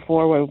like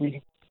before where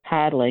we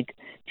had like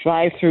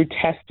drive-through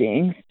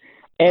testing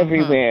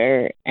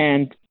everywhere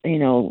and, you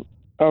know,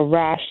 a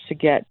rush to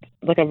get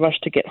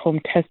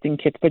home testing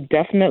kits. But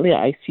definitely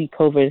I see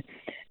COVID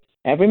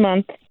every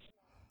month.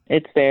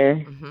 It's there.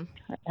 Mm-hmm.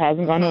 It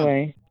hasn't gone Mm-hmm.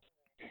 away.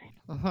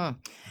 Mm-hmm.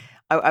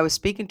 I was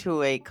speaking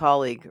to a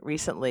colleague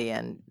recently,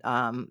 and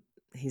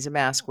he's a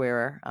mask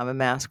wearer. I'm a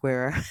mask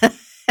wearer.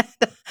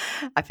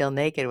 I feel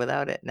naked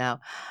without it now.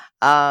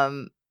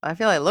 I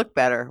feel I look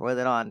better with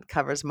it on.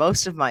 Covers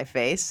most of my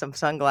face. Some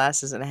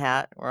sunglasses and a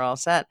hat. We're all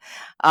set.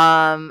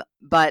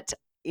 But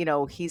you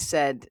know, he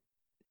said,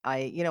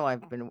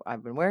 I've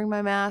been wearing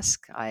my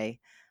mask. I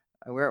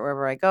wear it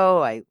wherever I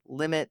go. I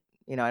limit.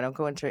 You know, I don't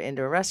go into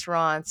indoor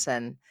restaurants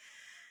and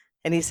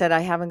he said, I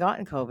haven't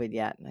gotten COVID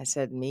yet. And I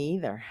said, me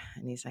either.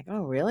 And he's like,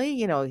 oh, really?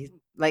 You know,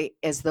 like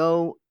as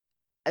though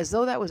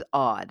that was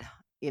odd.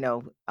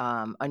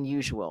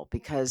 unusual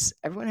because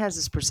everyone has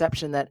this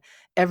perception that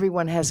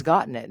everyone has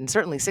gotten it. And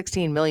certainly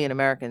 16 million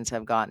Americans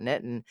have gotten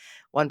it, and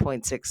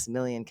 1.6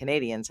 million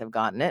Canadians have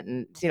gotten it.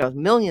 And,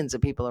 millions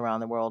of people around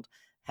the world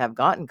have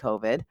gotten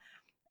COVID.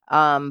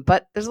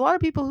 But there's a lot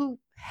of people who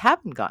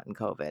haven't gotten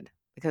COVID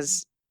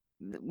because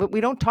we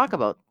don't talk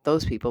about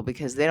those people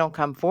because they don't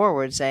come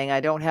forward saying,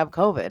 I don't have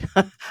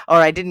COVID or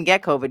I didn't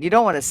get COVID. You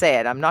don't want to say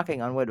it. I'm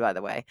knocking on wood, by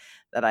the way,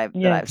 that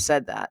Yes. I've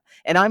said that.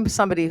 And I'm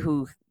somebody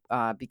who,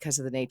 because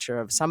of the nature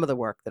of some of the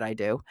work that I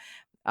do,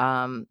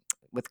 um,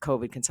 with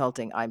COVID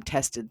consulting, I'm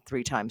tested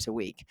 3 times a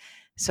week.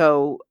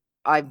 So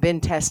I've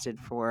been tested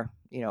for,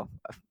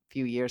 a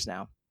few years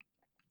now.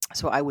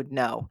 So I would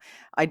know.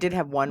 I did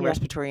have one Yeah.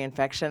 respiratory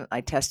infection.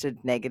 I tested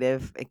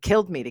negative. It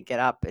killed me to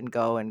get up and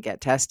go and get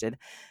tested.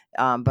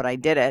 But I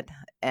did it,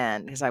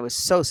 and because I was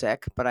so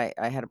sick, but I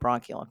had a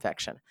bronchial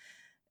infection.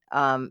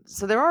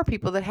 So there are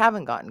people that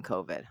haven't gotten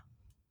COVID.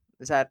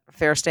 Is that a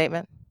fair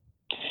statement?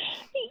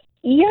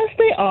 Yes,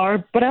 they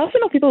are. But I also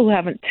know people who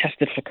haven't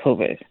tested for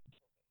COVID.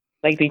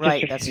 Like they just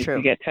Right, that's refuse to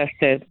true. get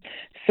tested.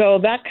 So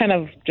that kind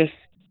of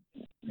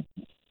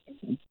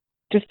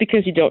just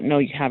because you don't know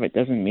you have it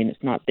doesn't mean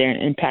it's not there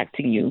and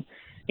impacting you,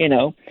 you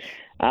know.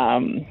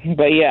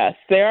 But yes,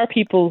 there are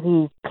people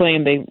who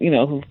claim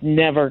who've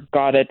never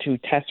got it, who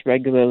test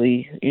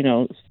regularly,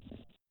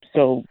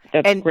 so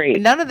that's And great.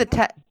 none of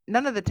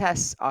the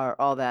tests are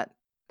all that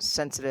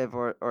sensitive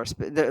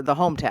the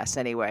home tests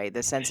anyway,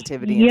 the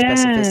sensitivity and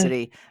Yes.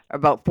 specificity are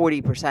about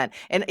 40%.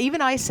 And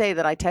even I say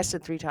that I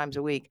tested 3 times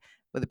a week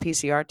with a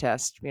PCR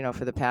test,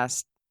 for the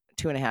past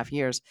 2.5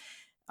 years.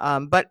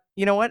 But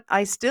you know what?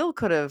 I still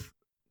could have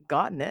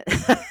gotten it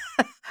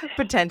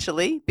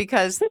potentially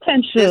because there's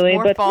Potentially,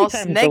 more but three false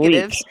times a week.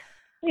 negatives.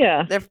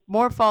 Yeah. There are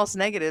more false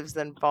negatives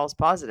than false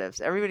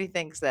positives. Everybody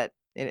thinks that,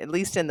 at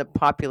least in the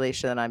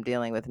population that I'm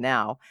dealing with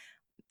now,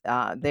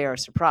 they are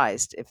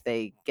surprised if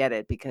they get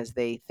it because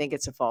they think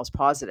it's a false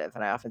positive.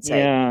 And I often say,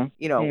 Yeah.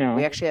 we No.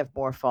 actually have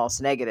more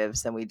false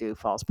negatives than we do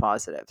false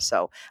positives.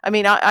 So, I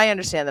mean, I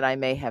understand that I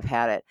may have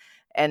had it.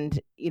 And,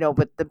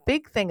 but the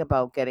big thing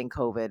about getting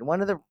COVID,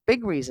 one of the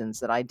big reasons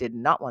that I did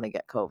not want to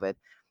get COVID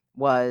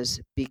was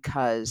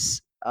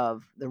because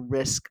of the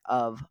risk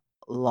of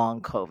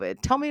long COVID.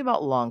 Tell me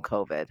about long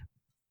COVID.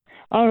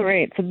 All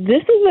right. So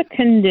this is a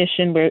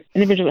condition where an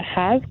individual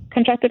has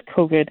contracted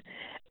COVID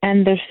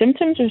and their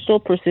symptoms are still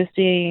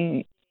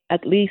persisting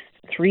at least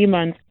 3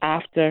 months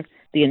after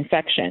the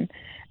infection.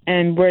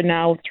 And we're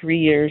now 3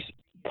 years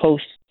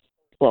post,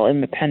 well,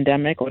 in the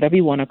pandemic, or whatever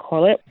you want to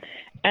call it.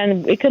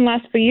 And it can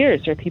last for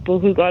years. There are people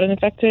who got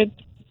infected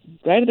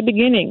right at the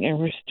beginning and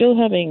we're still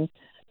having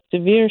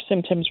severe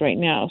symptoms right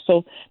now.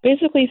 So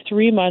basically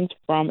 3 months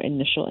from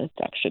initial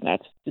infection.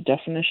 That's the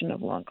definition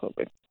of long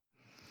COVID.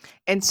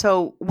 And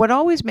so, what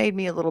always made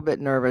me a little bit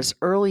nervous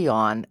early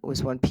on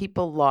was when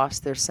people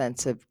lost their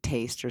sense of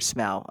taste or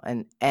smell,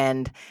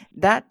 and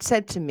that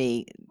said to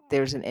me,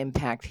 "There's an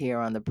impact here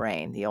on the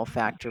brain, the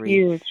olfactory."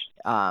 Huge.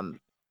 Um,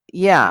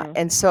 yeah, Yeah.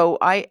 and so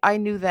I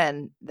knew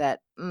then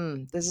that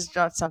this is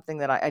not something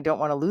that I don't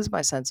want to lose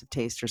my sense of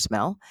taste or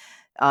smell.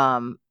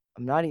 I'm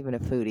not even a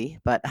foodie,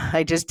 but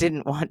I just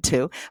didn't want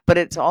to. But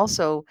it's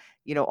also,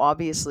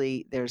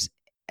 obviously there's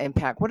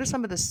impact. What are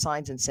some of the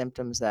signs and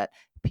symptoms that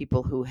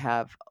people who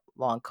have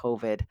long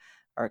COVID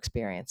are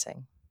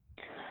experiencing?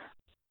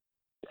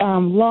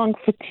 Long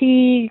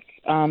fatigue,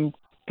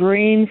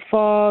 brain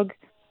fog,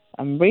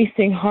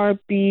 racing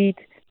heartbeat,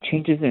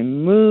 changes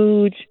in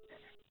mood,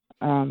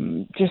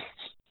 just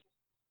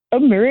a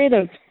myriad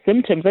of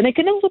symptoms. And it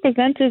can also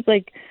present as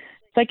like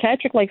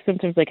psychiatric like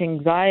symptoms like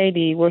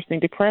anxiety, worsening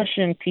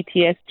depression,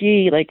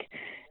 PTSD. Like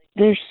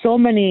there's so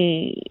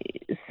many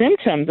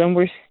symptoms and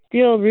we're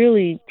still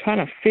really trying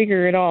to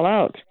figure it all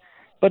out.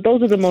 But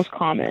those are the most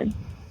common.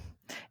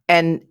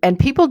 And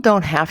people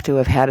don't have to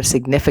have had a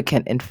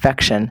significant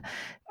infection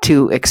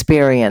to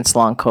experience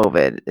long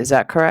COVID. Is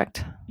that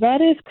correct?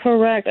 That is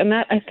correct. And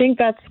that I think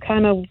that's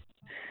kind of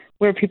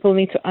where people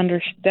need to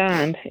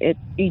understand it.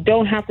 You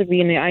don't have to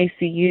be in the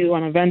ICU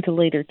on a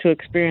ventilator to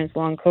experience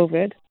long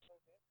COVID,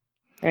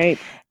 right?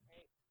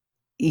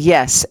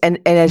 Yes, and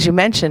as you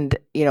mentioned,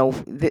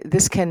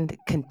 this can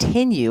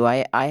continue.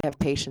 I have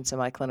patients in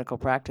my clinical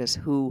practice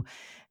who,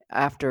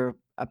 after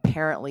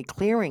apparently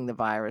clearing the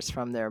virus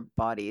from their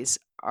bodies,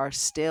 are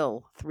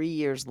still 3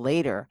 years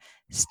later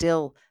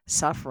still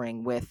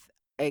suffering with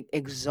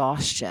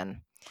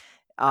exhaustion,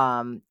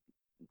 um,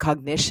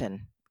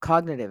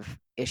 cognitive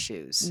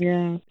issues.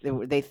 Yeah.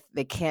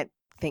 They can't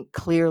think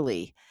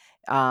clearly,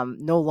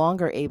 no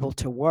longer able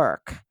to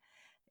work.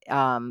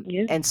 Yeah.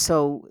 And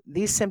so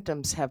these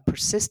symptoms have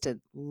persisted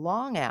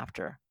long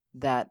after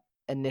that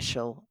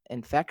initial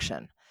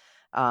infection,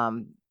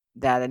 um,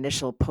 that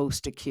initial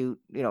post acute,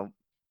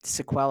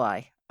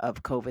 sequelae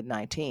of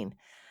COVID-19.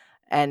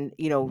 And,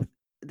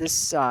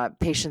 this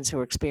patients who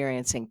are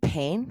experiencing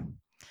pain,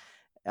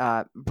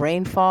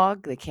 brain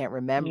fog, they can't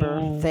remember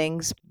Yeah.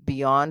 things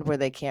beyond where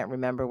they can't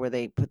remember where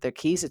they put their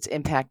keys. It's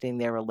impacting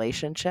their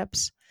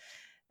relationships.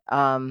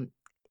 Um,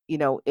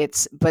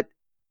 but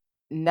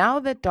now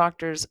that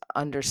doctors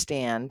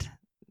understand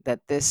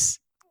that this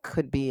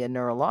could be a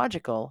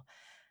neurological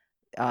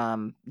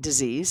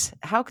disease,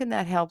 how can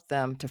that help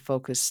them to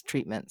focus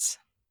treatments?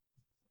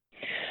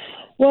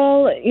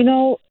 Well,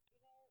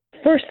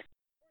 first,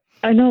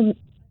 I know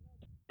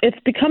it's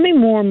becoming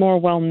more and more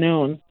well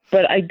known,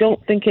 but I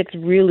don't think it's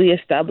really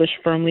established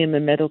firmly in the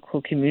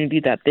medical community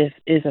that this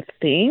is a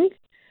thing,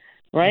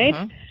 right?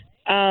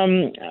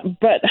 Hmm.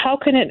 But how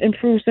can it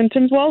improve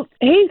symptoms? Well,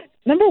 hey,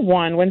 number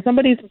one, when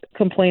somebody's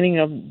complaining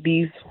of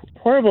these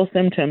horrible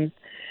symptoms,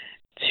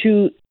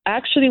 to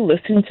actually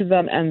listen to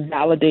them and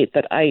validate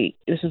that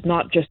this is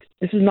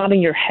not in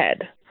your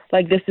head.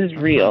 Like, this is Hmm.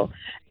 real.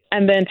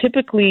 And then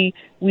typically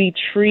we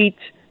treat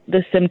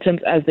the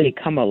symptoms as they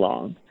come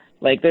along.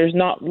 Like, there's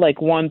not like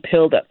one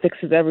pill that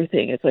fixes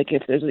everything. It's like,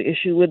 if there's an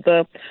issue with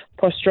the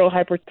postural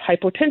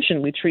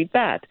hypotension, we treat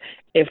that.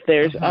 If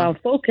there's Hmm.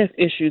 focus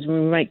issues, we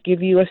might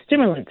give you a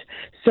stimulant.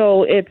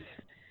 So it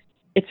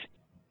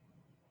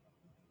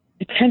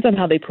depends on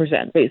how they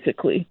present,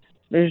 basically.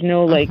 There's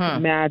no like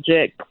Hmm.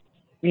 magic,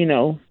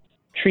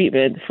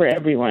 treatment for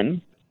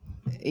everyone.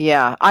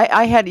 Yeah,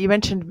 I had you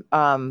mentioned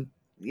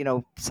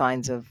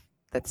signs of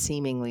that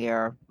seemingly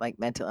are like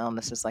mental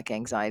illnesses like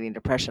anxiety and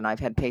depression. I've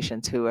had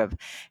patients who have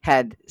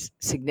had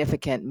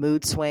significant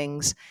mood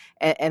swings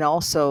and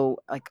also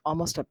like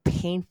almost a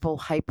painful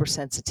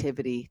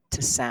hypersensitivity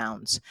to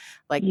sounds.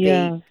 Like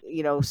Yeah.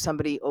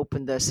 somebody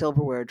opened the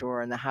silverware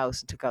drawer in the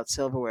house and took out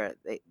silverware.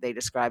 They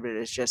described it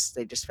as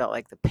they just felt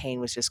like the pain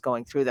was just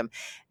going through them.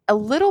 A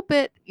little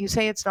bit, you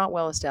say it's not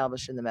well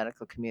established in the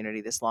medical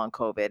community, this long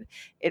COVID.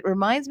 It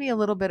reminds me a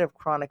little bit of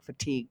chronic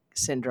fatigue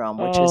syndrome,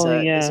 which is Oh,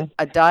 is yeah.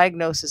 a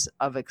diagnosis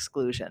of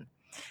exclusion.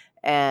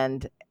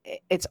 And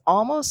it's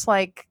almost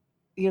like,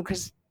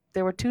 because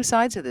there were two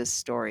sides of this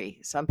story.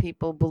 Some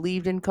people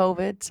believed in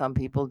COVID, some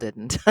people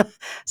didn't.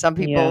 Some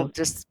Yeah. people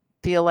just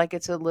feel like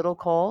it's a little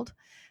cold,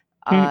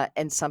 Mm,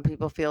 and some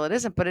people feel it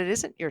isn't. But it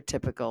isn't your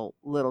typical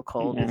little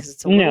cold, yeah. because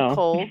it's a little No.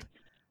 cold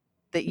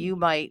that you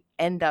might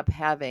end up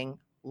having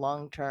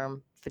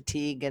long-term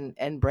fatigue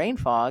and brain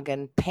fog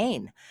and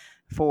pain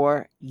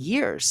for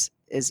years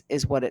is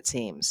what it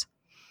seems.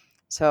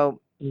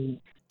 So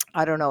Mm,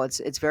 I don't know.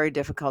 It's very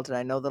difficult, and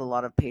I know that a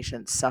lot of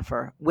patients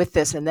suffer with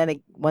this. And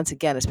then once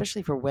again,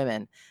 especially for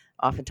women,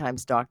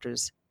 oftentimes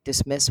doctors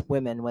dismiss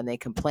women when they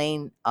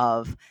complain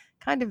of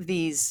kind of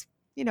these,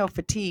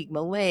 fatigue,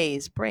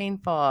 malaise, brain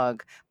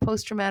fog,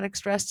 post-traumatic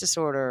stress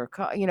disorder,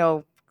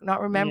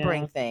 not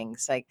remembering yeah.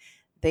 things. Like,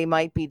 they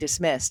might be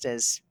dismissed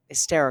as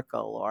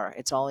hysterical or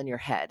it's all in your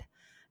head,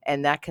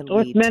 and that can Oh,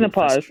 it's lead to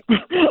menopause.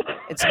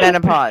 it's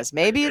menopause.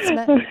 Maybe it's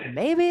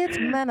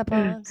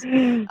menopause.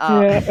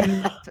 Uh,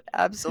 Yeah.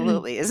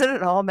 absolutely. Isn't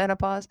it all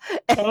menopause?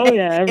 Oh,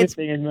 yeah. It's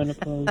Everything is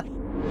menopause.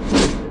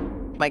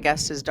 My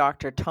guest is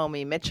Dr.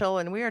 Tomi Mitchell,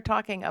 and we are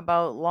talking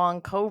about long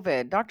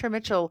COVID. Dr.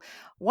 Mitchell,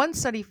 one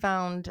study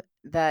found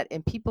that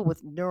in people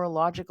with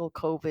neurological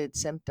COVID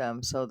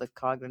symptoms, so the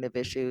cognitive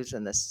issues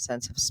and the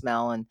sense of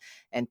smell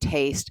and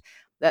taste,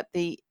 that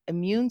the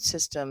immune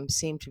system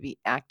seemed to be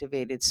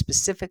activated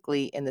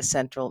specifically in the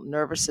central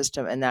nervous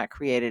system, and that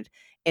created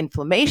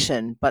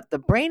inflammation. But the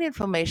brain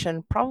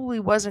inflammation probably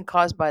wasn't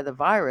caused by the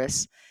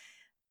virus,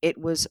 it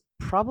was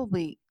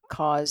probably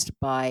caused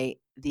by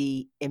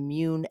the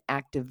immune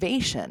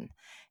activation.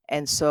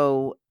 And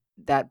so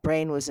that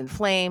brain was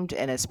inflamed,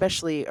 and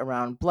especially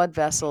around blood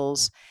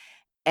vessels,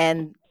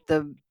 and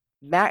the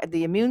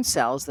immune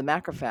cells, the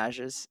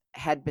macrophages,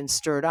 had been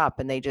stirred up,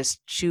 and they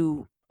just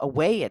chew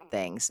away at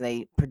things.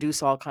 They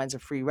produce all kinds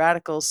of free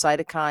radicals,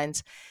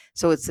 cytokines.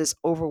 So it's this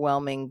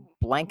overwhelming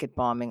blanket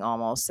bombing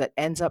almost that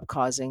ends up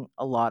causing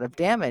a lot of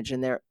damage,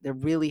 and they're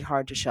really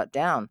hard to shut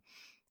down.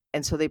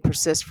 And so they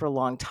persist for a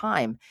long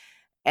time.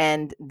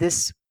 And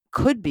this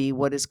could be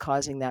what is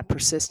causing that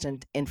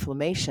persistent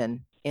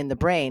inflammation in the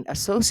brain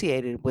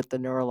associated with the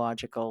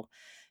neurological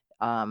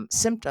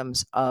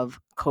symptoms of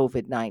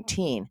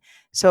COVID-19.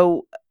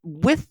 So,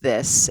 with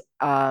this,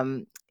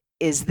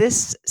 is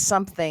this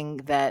something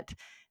that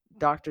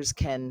doctors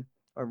can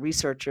or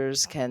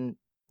researchers can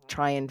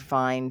try and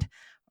find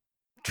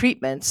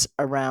treatments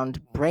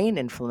around brain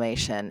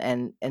inflammation,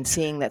 and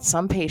seeing that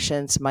some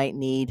patients might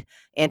need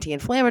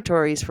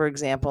anti-inflammatories, for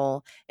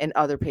example, and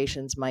other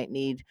patients might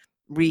need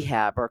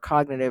rehab or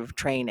cognitive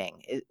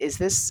training? Is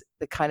this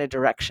the kind of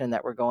direction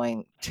that we're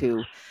going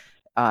to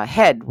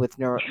head with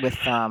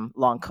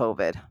long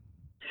COVID?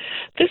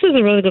 This is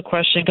a really good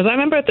question because I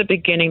remember at the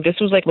beginning, this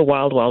was like the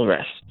wild, wild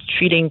west,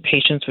 treating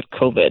patients with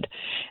COVID.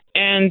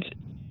 And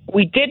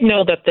we did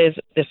know that there's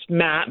this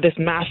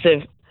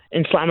massive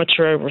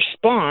inflammatory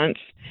response,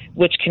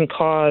 which can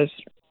cause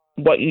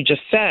what you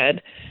just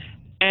said.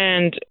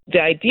 And the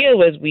idea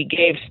was we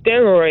gave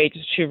steroids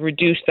to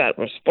reduce that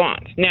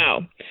response.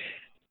 Now,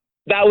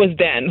 that was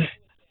then,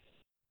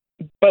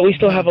 but we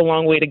still have Hmm. a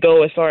long way to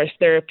go as far as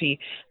therapy.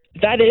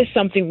 That is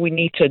something we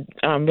need to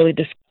really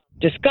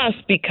discuss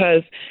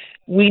because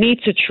we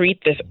need to treat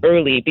this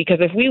early. Because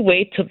if we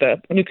wait till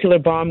the nuclear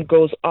bomb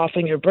goes off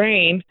in your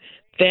brain,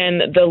 then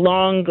the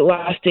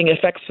long-lasting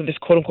effects of this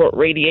quote-unquote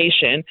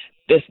radiation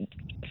this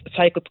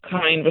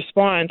cytokine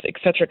response, et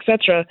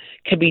cetera,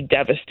 can be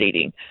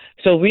devastating.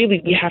 So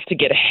really, we have to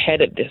get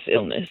ahead of this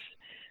illness,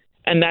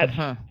 and that's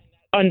Uh-huh.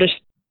 under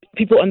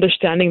people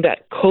understanding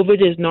that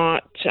COVID is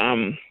not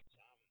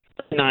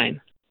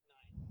benign,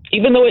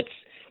 even though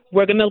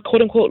we're gonna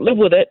quote unquote live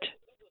with it.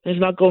 And it's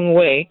not going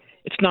away.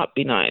 It's not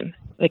benign.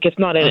 Like it's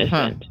not Uh-huh.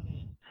 innocent.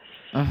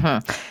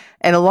 Uh-huh.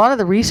 And a lot of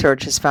the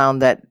research has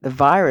found that the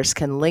virus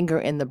can linger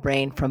in the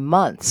brain for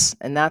months,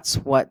 and that's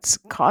what's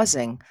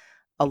causing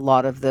a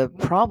lot of the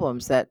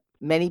problems that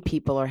many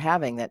people are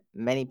having, that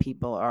many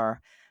people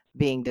are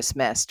being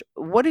dismissed.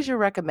 What is your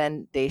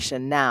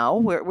recommendation now?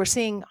 We're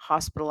seeing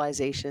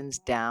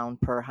hospitalizations down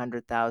per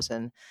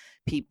 100,000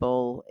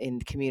 people in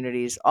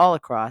communities all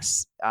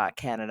across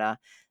Canada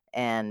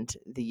and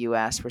the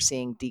US. We're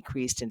seeing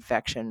decreased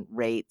infection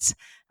rates.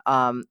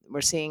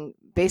 We're seeing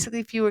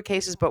basically fewer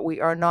cases, but we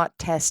are not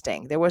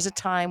testing. There was a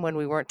time when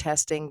we weren't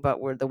testing, but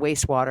were the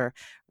wastewater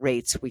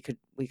rates we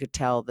could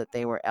tell that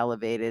they were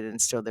elevated, and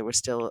still there was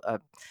still a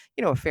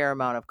fair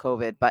amount of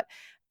COVID. But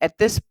at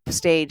this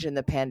stage in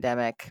the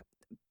pandemic,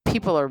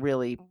 people are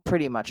really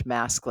pretty much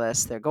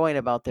maskless. They're going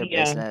about their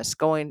Yeah. business,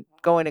 going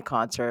to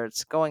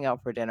concerts, going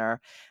out for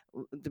dinner.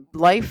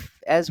 Life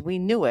as we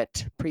knew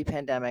it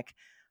pre-pandemic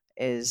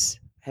is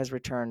has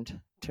returned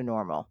to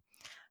normal.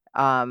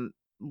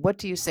 What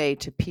do you say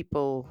to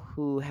people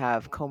who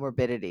have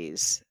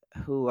comorbidities,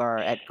 who are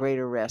at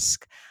greater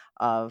risk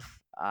of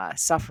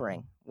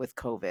suffering with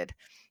COVID?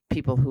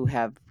 People who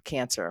have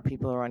cancer,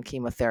 people who are on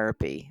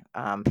chemotherapy,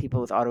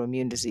 people with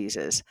autoimmune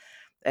diseases,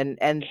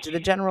 and to the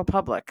general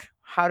public.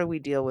 How do we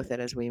deal with it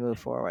as we move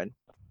forward?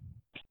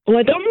 Well,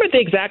 I don't remember the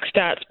exact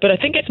stats, but I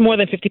think it's more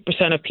than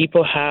 50% of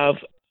people have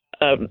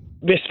a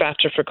risk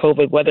factor for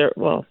COVID.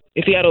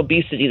 If you add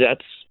obesity,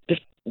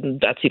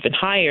 that's even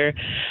higher,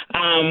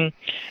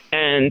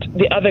 and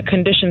the other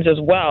conditions as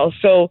well.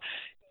 So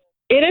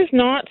it is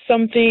not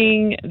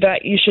something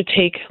that you should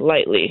take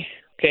lightly.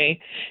 Okay,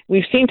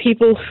 we've seen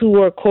people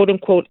who are quote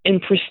unquote in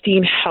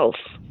pristine health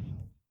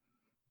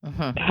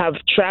Uh-huh. have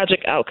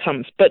tragic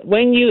outcomes, but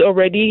when you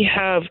already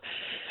have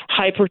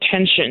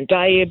hypertension,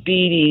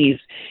 diabetes,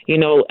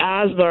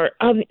 asthma, or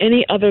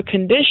any other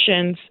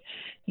conditions,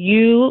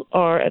 you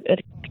are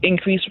at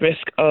increased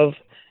risk of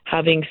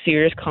having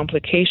serious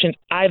complications,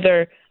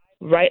 either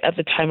right at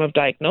the time of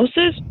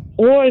diagnosis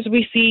or as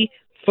we see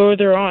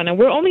further on. And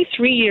we're only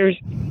 3 years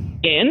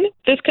in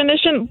this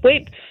condition.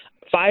 Wait,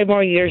 5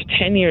 more years,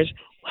 10 years,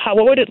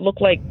 what would it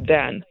look like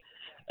then?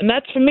 And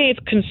that's, for me, it's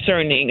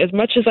concerning. As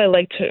much as I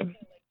like to,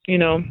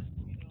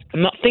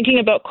 I'm not thinking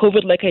about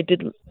COVID like I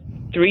did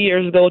 3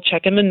 years ago,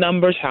 checking the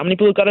numbers, how many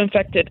people got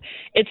infected.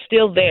 It's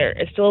still there.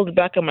 It's still at the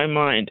back of my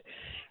mind.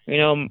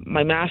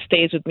 My mask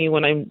stays with me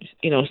when I'm,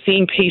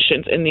 seeing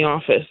patients in the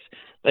office.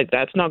 Like,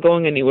 that's not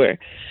going anywhere.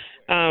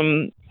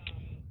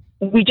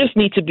 We just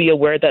need to be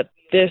aware that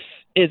this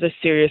is a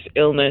serious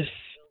illness,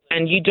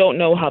 and you don't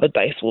know how the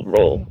dice will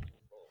roll.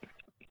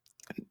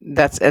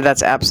 That's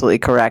absolutely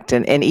correct.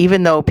 And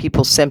even though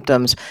people's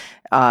symptoms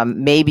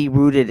may be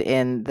rooted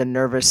in the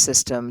nervous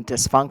system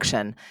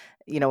dysfunction,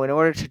 in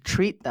order to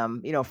treat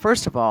them,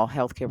 first of all,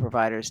 healthcare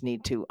providers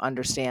need to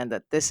understand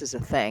that this is a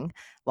thing.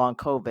 Long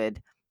COVID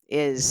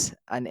is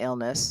an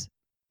illness.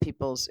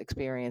 People's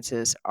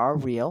experiences are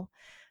real.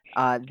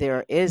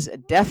 There is a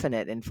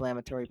definite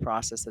inflammatory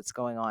process that's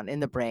going on in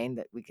the brain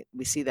that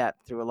we see that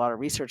through a lot of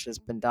research that's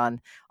been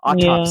done,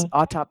 Yeah.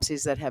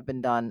 autopsies that have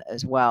been done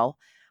as well.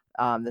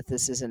 That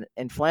this is an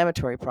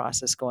inflammatory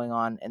process going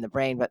on in the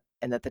brain,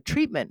 and that the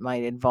treatment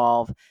might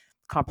involve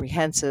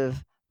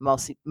comprehensive,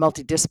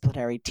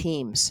 multidisciplinary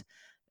teams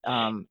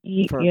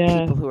for Yeah.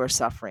 people who are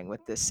suffering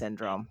with this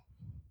syndrome.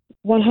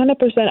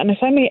 100%. And if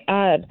I may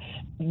add,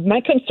 my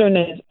concern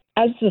is,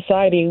 as a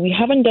society, we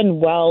haven't done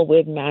well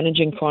with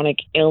managing chronic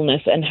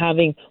illness and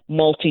having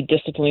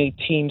multidisciplinary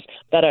teams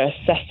that are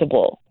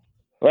accessible,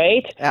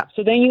 right? Yeah,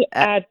 So then you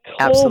add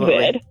absolutely.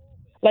 COVID,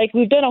 like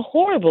we've done a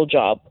horrible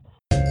job.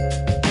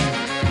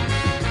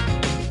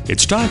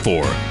 It's time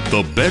for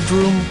the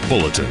Bedroom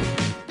Bulletin.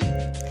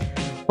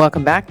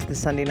 Welcome back to the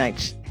Sunday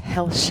Night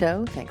Health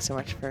Show. Thanks so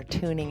much for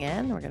tuning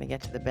in. We're going to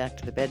get to the back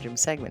to the bedroom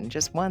segment in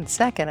just 1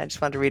 second. I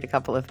just wanted to read a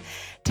couple of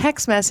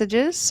text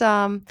messages.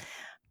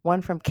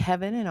 One from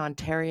Kevin in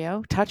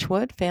Ontario.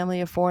 Touchwood,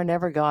 family of 4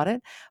 never got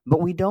it, but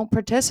we don't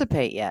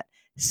participate yet.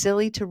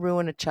 Silly to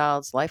ruin a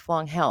child's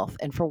lifelong health.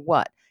 And for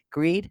what?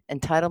 Greed?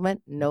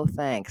 Entitlement? No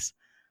thanks.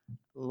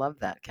 Love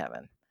that,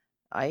 Kevin.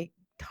 I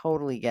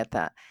totally get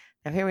that.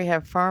 Now here we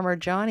have Farmer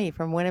Johnny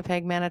from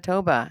Winnipeg,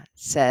 Manitoba.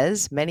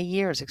 Says, many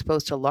years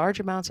exposed to large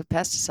amounts of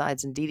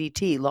pesticides and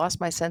DDT, lost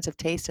my sense of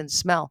taste and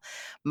smell,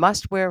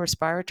 must wear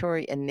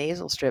respiratory and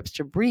nasal strips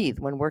to breathe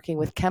when working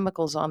with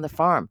chemicals on the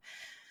farm.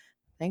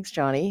 Thanks,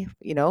 Johnny.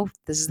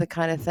 This is the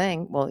kind of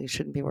thing. Well, you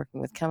shouldn't be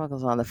working with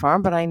chemicals on the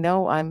farm, but I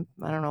don't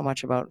know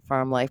much about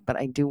farm life, but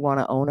I do want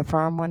to own a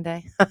farm one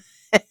day.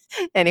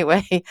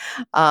 Anyway,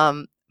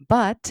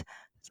 but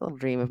it's a little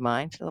dream of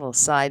mine, a little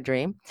side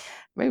dream,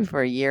 maybe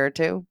for a year or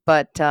two.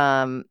 But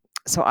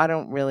so I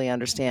don't really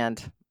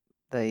understand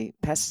the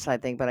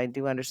pesticide thing, but I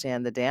do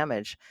understand the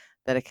damage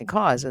that it can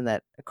cause and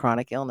that a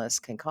chronic illness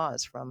can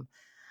cause from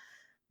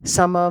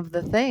some of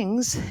the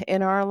things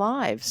in our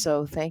lives.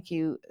 So thank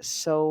you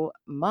so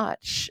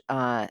much.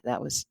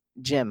 That was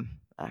Jim,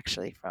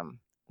 actually, from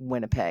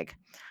Winnipeg,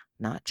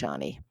 not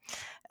Johnny.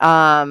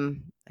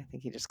 I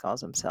think he just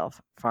calls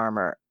himself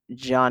Farmer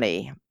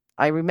Johnny.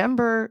 I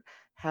remember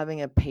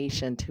having a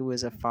patient who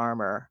was a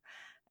farmer,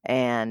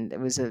 and it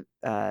was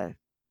a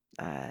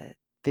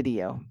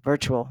video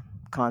virtual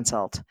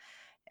consult,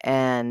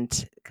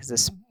 and because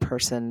this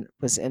person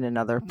was in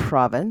another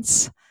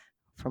province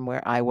from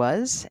where I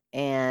was,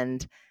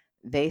 and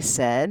they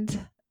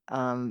said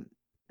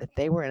that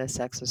they were in a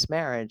sexless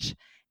marriage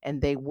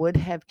and they would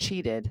have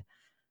cheated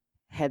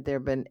had there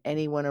been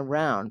anyone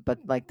around, but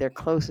like their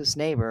closest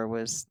neighbor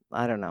was,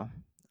 I don't know,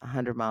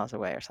 100 miles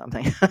away or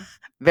something,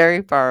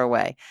 very far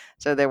away.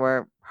 So there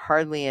were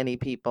hardly any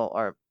people,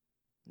 or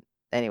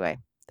anyway,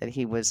 that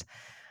he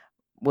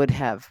would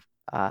have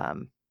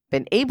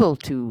been able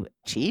to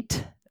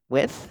cheat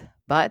with,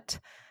 but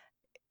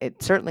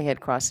it certainly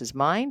had crossed his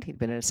mind. He'd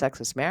been in a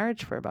sexless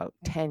marriage for about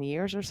 10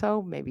 years or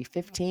so, maybe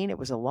 15. It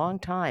was a long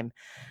time,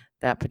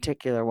 that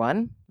particular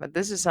one. But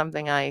this is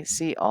something I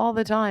see all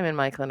the time in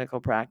my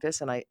clinical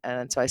practice,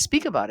 and so I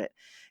speak about it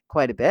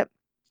quite a bit.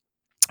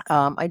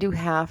 I do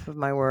half of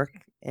my work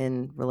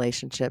in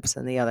relationships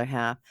and the other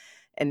half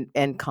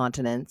and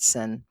continence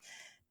and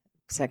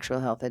sexual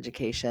health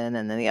education,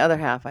 and then the other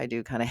half I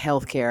do kind of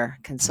healthcare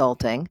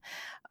consulting.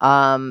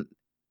 Um,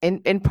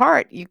 in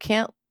part, you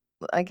can't.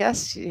 I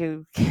guess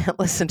you can't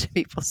listen to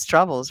people's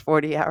troubles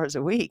 40 hours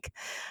a week,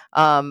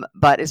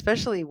 but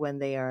especially when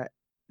they're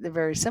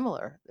very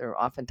similar.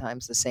 They're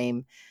oftentimes the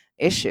same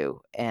issue,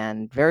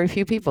 and very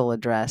few people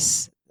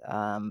address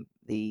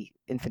the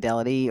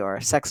infidelity or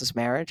sexless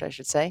marriage, I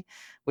should say,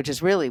 which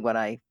is really what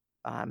I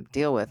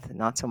deal with,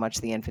 not so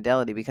much the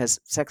infidelity, because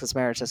sexless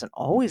marriage doesn't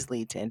always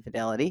lead to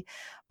infidelity,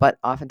 but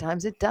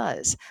oftentimes it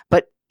does.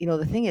 But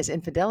the thing is,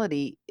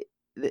 infidelity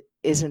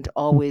isn't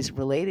always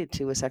related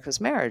to a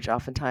sexless marriage.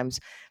 Oftentimes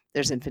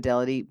there's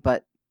infidelity,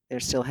 but they're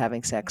still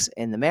having sex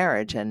in the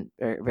marriage, and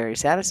very, very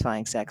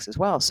satisfying sex as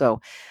well. So,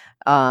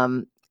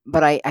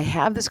 but I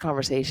have this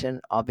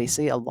conversation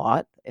obviously a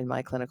lot in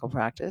my clinical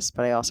practice,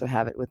 but I also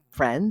have it with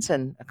friends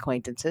and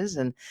acquaintances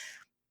and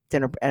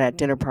at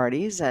dinner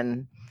parties,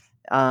 and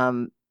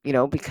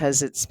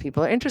because it's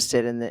people are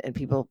interested in and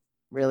people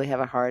really have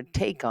a hard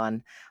take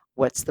on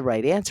what's the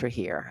right answer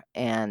here,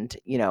 and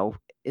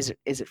is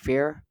it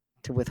fair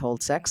to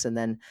withhold sex and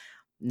then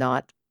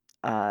not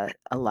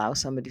allow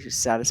somebody to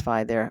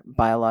satisfy their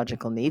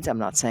biological needs? I'm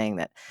not saying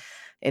that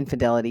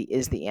infidelity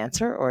is the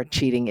answer or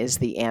cheating is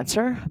the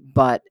answer,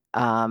 but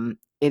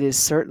it is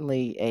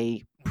certainly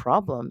a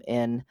problem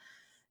in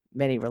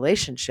many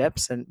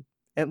relationships, and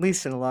at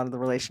least in a lot of the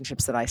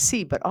relationships that I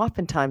see. But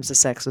oftentimes the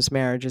sexless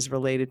marriage is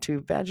related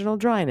to vaginal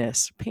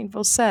dryness,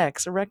 painful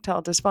sex,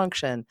 erectile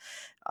dysfunction,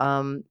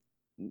 um,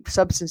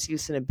 substance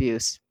use and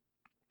abuse,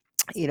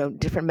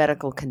 different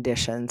medical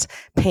conditions,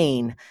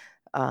 pain,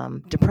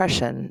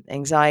 depression,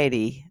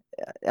 anxiety,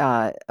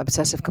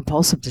 obsessive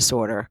compulsive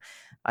disorder.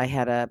 I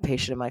had a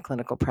patient in my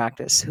clinical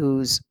practice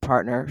whose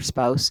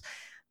spouse,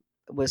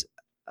 was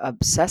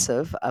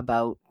obsessive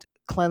about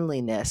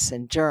cleanliness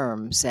and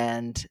germs,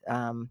 and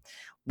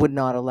would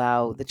not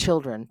allow the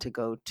children to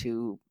go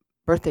to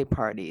birthday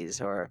parties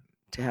or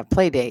to have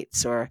play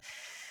dates, or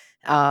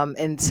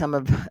and some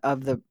of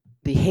the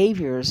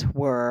behaviors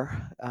were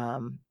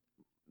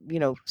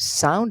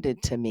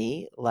sounded to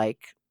me like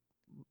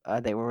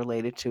they were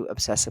related to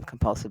obsessive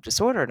compulsive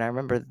disorder. And I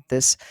remember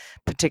this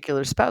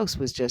particular spouse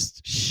was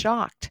just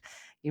shocked.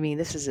 You mean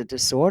this is a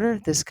disorder?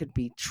 This could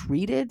be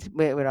treated?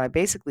 When I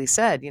basically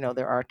said,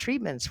 there are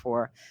treatments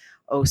for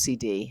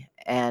OCD,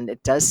 and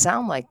it does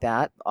sound like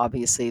that.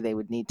 Obviously, they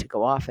would need to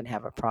go off and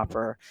have a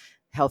proper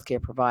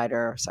healthcare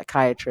provider,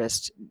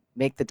 psychiatrist,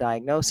 make the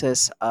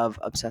diagnosis of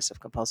obsessive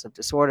compulsive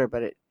disorder,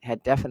 but it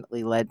had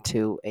definitely led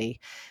to a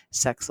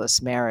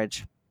sexless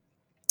marriage.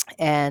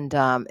 And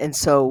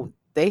so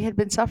they had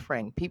been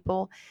suffering.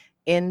 People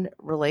in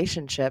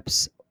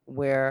relationships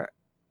where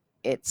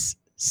it's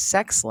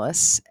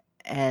sexless,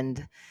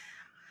 and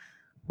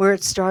where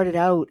it started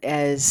out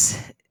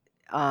as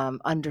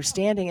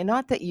understanding, and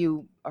not that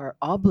you are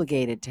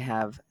obligated to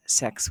have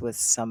sex with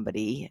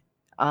somebody,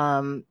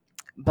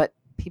 but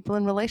people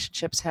in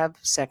relationships have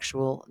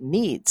sexual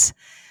needs,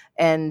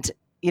 and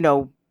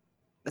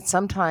but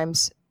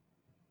sometimes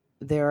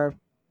there are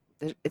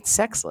it's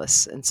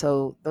sexless, and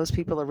so those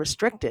people are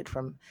restricted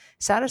from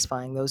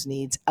satisfying those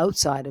needs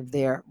outside of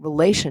their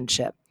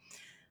relationship.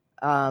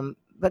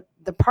 But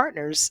the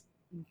partners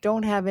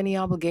don't have any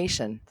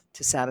obligation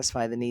to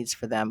satisfy the needs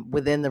for them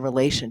within the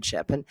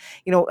relationship. And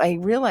I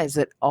realize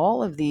that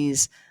all of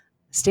these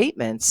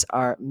statements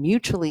are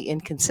mutually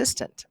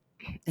inconsistent,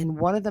 and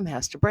one of them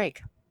has to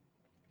break.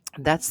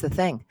 That's the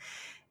thing.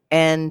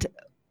 And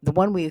the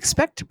one we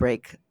expect to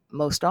break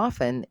most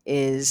often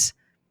is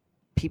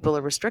people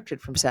are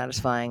restricted from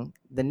satisfying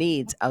the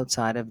needs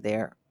outside of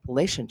their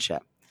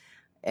relationship,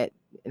 at,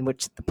 in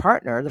which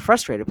the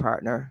frustrated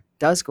partner,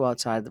 does go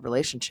outside the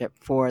relationship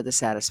for the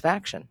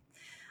satisfaction.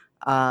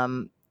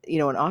 And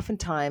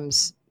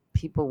oftentimes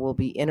people will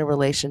be in a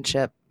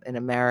relationship, in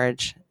a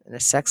marriage, in a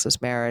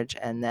sexless marriage,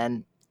 and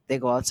then they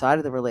go outside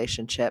of the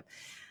relationship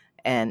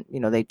and,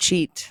 they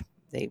cheat,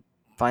 they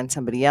find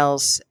somebody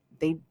else.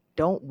 They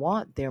don't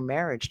want their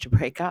marriage to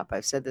break up.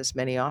 I've said this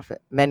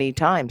many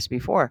times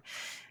before,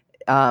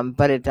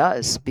 but it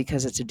does,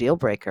 because it's a deal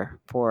breaker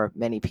for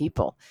many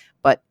people.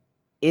 But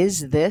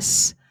is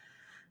this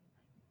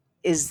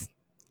is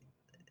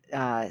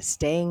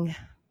staying,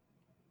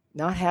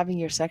 not having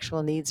your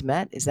sexual needs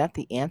met, is that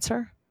the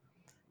answer?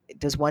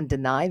 Does one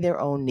deny their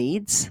own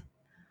needs?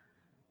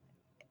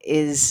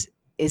 Is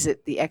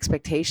it the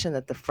expectation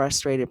that the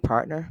frustrated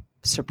partner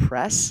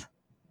suppress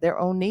their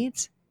own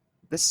needs?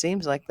 This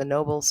seems like the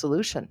noble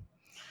solution,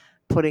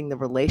 putting the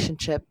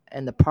relationship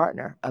and the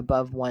partner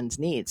above one's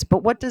needs.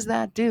 But what does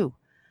that do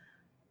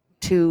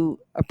to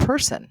a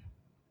person?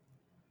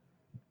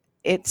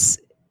 It's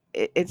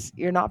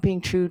you're not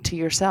being true to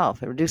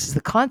yourself. It reduces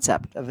the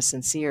concept of a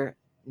sincere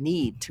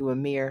need to a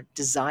mere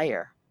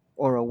desire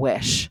or a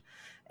wish.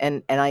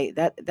 And I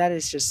that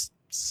is just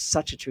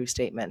such a true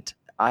statement.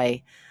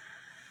 I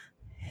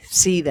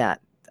see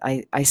that.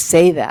 I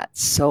say that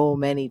so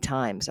many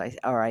times.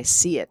 I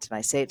see it and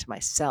I say it to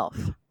myself.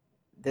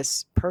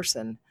 This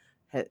person,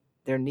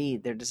 their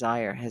need, their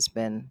desire has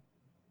been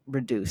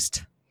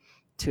reduced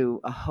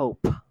to a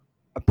hope,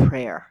 a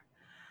prayer,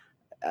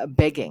 a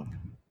begging.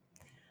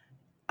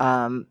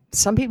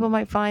 Some people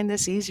might find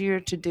this easier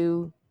to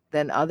do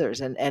than others.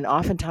 And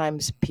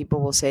oftentimes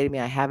people will say to me,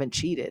 I haven't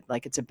cheated,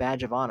 like it's a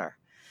badge of honor.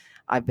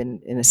 I've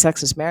been in a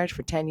sexless marriage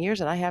for 10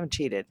 years and I haven't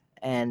cheated.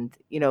 And,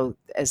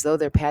 as though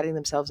they're patting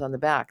themselves on the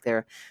back.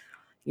 They're,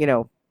 you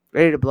know,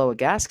 ready to blow a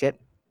gasket,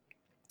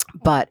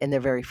 and they're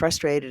very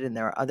frustrated, and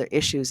there are other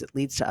issues that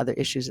leads to other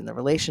issues in the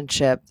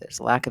relationship. There's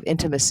a lack of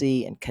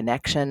intimacy and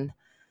connection.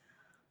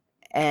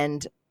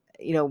 And,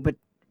 but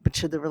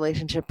should the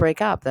relationship break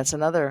up? That's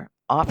another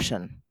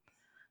option.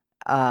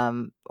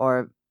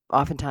 Or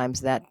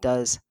oftentimes that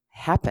does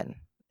happen,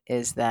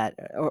 is that,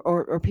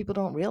 or people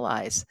don't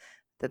realize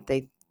that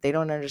they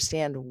don't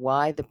understand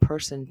why the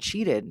person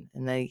cheated,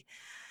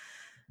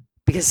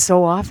 because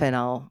so often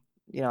I'll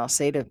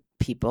say to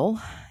people,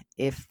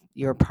 if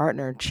your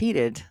partner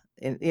cheated,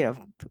 and a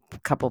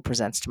couple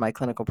presents to my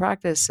clinical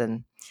practice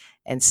and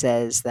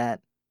says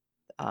that,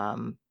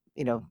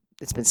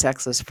 it's been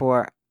sexless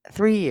for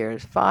 3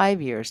 years,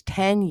 5 years,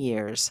 10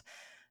 years,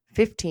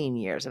 15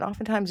 years, and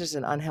oftentimes there's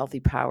an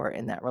unhealthy power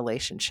in that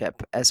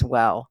relationship as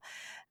well.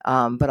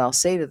 But I'll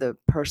say to the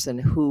person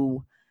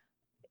who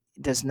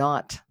does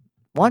not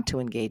want to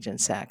engage in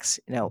sex,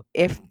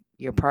 if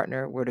your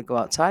partner were to go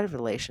outside of a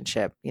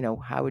relationship,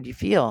 how would you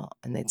feel?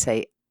 And they'd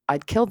say,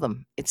 I'd kill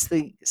them. It's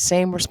the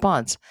same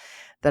response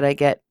that I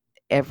get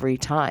every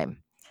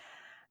time.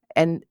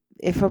 And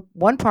if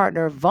one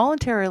partner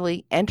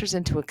voluntarily enters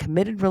into a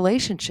committed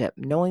relationship,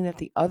 knowing that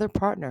the other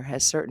partner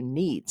has certain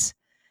needs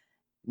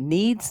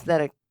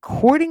that,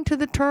 according to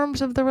the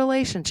terms of the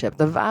relationship,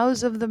 the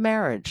vows of the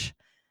marriage,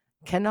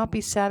 cannot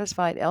be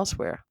satisfied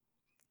elsewhere,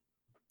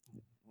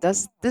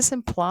 does this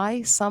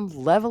imply some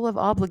level of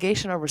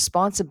obligation or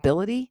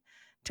responsibility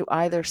to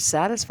either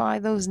satisfy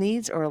those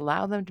needs or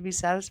allow them to be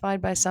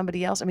satisfied by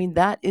somebody else? I mean,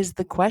 that is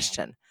the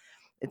question.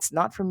 It's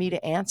not for me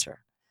to answer.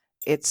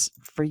 It's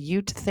for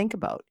you to think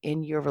about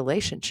in your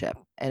relationship,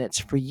 and it's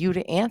for you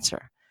to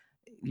answer.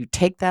 You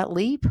take that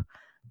leap,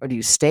 or do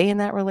you stay in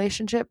that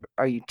relationship?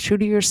 Are you true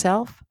to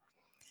yourself?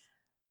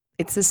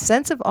 It's this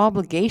sense of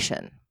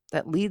obligation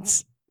that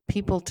leads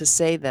people to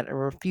say that a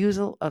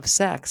refusal of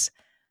sex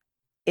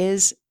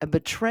is a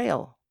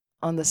betrayal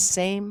on the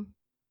same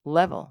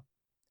level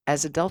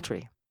as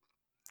adultery.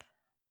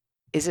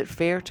 Is it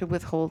fair to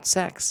withhold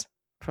sex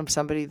from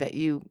somebody that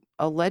you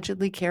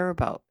allegedly care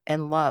about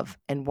and love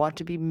and want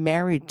to be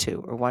married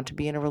to or want to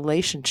be in a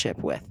relationship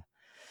with?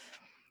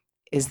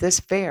 Is this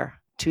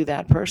fair to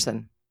that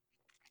person?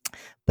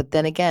 But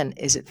then again,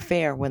 is it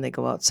fair when they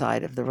go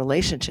outside of the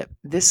relationship?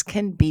 This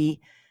can be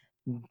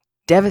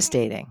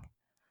devastating,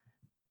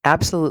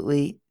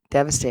 absolutely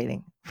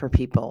devastating for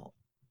people.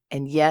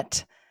 And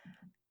yet,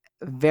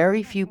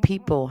 very few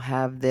people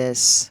have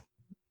this,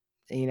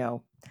 you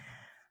know,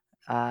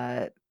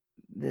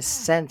 this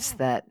sense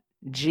that,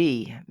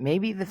 gee,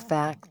 maybe the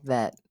fact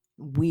that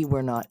we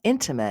were not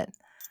intimate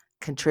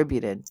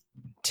contributed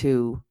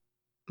to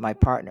my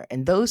partner.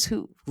 And those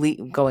who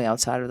going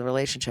outside of the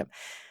relationship,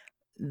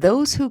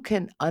 those who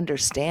can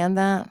understand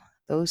that,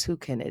 those who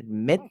can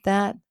admit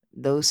that,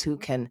 those who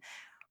can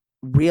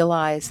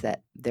realize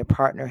that their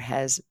partner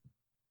has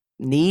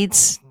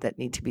needs that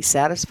need to be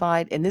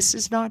satisfied. And this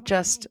is not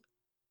just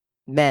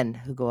men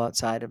who go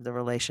outside of the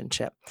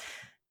relationship.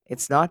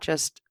 It's not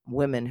just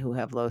women who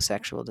have low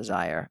sexual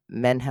desire.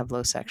 Men have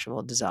low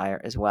sexual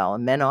desire as well.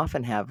 And men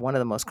often have, one of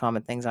the most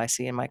common things I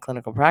see in my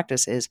clinical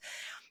practice is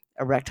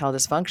erectile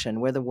dysfunction,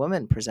 where the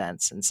woman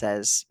presents and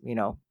says,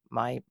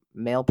 my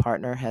male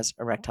partner has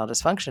erectile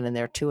dysfunction, and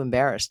they're too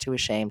embarrassed, too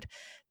ashamed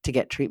to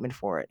get treatment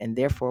for it. And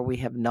therefore, we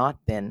have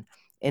not been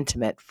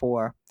intimate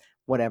for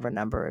whatever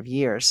number of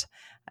years.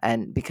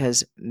 And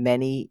because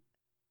many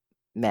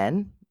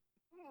men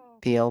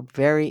feel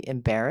very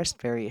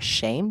embarrassed, very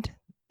ashamed.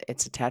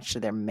 It's attached to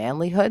their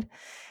manlyhood,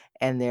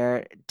 and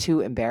they're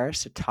too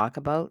embarrassed to talk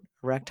about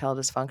erectile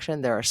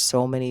dysfunction. There are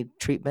so many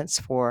treatments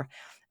for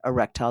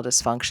erectile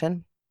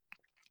dysfunction,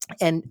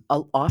 and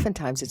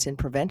oftentimes it's in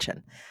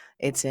prevention.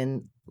 It's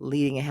in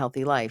leading a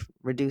healthy life,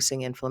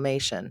 reducing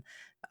inflammation,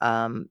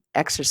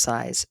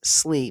 exercise,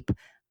 sleep,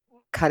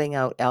 cutting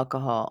out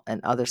alcohol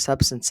and other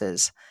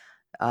substances,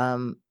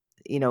 um,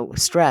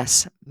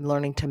 stress,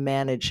 learning to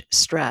manage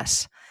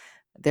stress.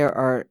 There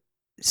are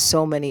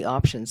so many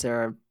options. There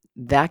are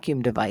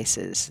vacuum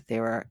devices.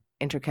 There are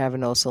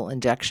intracavernosal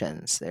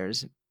injections.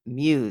 There's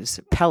Muse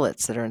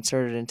pellets that are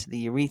inserted into the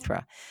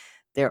urethra.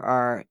 There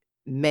are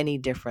many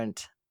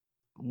different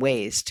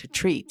ways to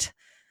treat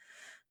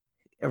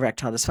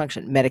erectile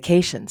dysfunction.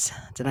 Medications.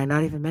 Did I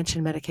not even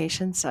mention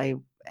medications? I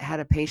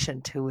had a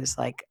patient who was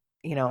like,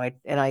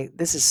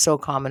 this is so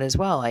common as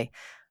well.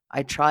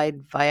 I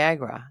tried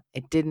Viagra.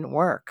 It didn't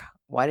work.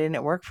 Why didn't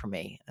it work for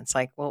me? It's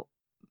like, well,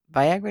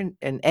 Viagra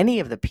and any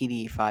of the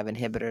PDE5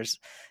 inhibitors,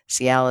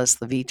 Cialis,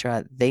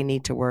 Levitra,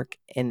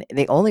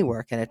 they only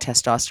work in a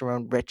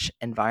testosterone rich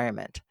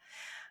environment.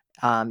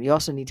 You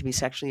also need to be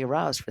sexually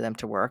aroused for them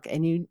to work,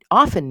 and you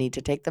often need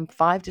to take them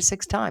 5 to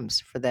 6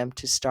 times for them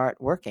to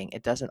start working.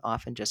 It doesn't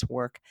often just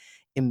work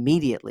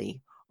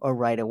immediately or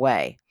right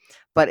away.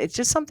 But it's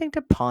just something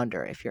to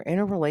ponder. If you're in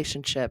a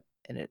relationship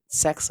and it's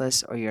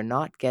sexless, or you're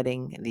not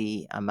getting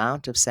the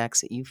amount of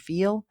sex that you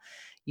feel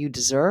you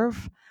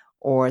deserve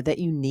or that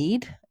you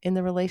need in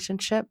the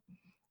relationship,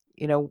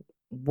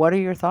 what are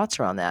your thoughts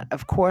around that?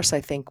 Of course,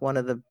 I think one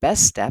of the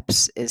best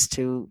steps is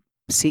to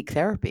seek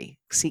therapy,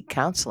 seek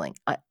counseling,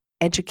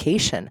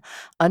 education,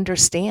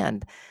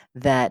 understand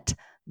that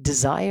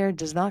desire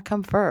does not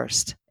come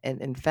first.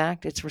 And in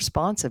fact, it's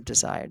responsive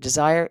desire.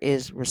 Desire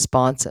is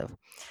responsive.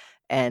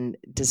 And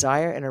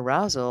desire and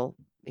arousal,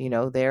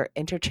 they're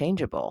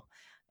interchangeable.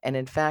 And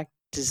in fact,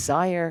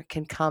 desire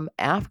can come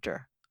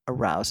after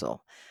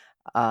arousal.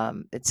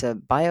 It's a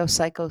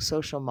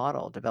biopsychosocial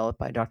model developed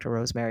by Dr.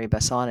 Rosemary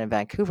Besson in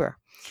Vancouver.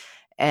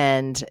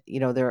 And,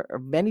 there are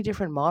many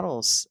different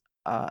models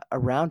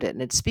around it.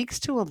 And it speaks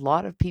to a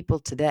lot of people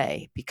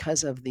today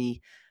because of the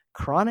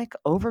chronic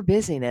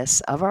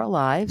overbusyness of our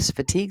lives.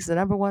 Fatigue's the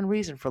number one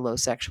reason for low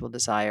sexual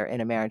desire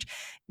in a marriage.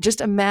 Just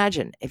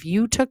imagine if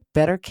you took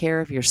better care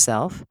of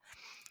yourself,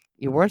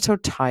 you weren't so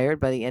tired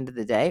by the end of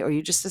the day, or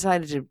you just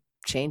decided to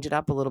change it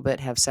up a little bit,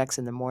 have sex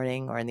in the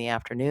morning or in the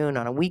afternoon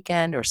on a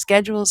weekend, or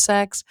schedule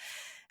sex.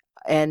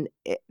 And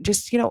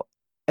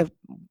if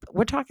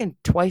we're talking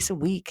twice a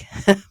week.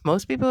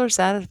 Most people are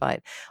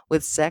satisfied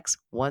with sex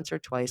once or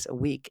twice a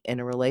week in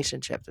a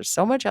relationship. There's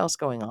so much else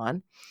going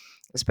on,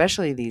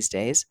 especially these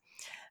days,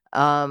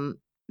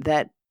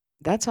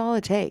 that's all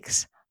it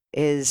takes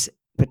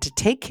but to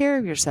take care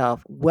of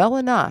yourself well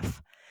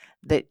enough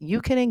that you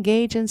can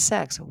engage in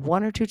sex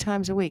 1 or 2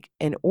 times a week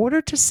in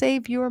order to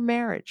save your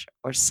marriage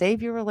or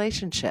save your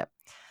relationship.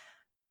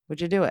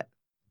 Would you do it?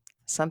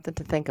 Something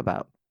to think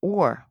about.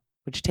 Or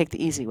would you take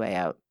the easy way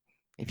out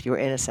if you were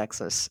in a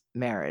sexless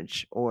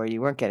marriage or you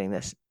weren't getting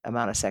this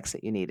amount of sex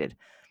that you needed?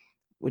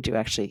 Would you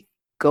actually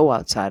go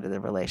outside of the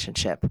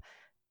relationship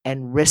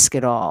and risk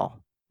it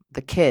all?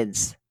 The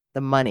kids,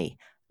 the money,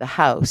 the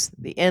house,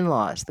 the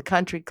in-laws, the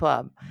country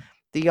club,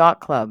 the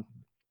yacht club,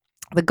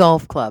 the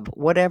golf club,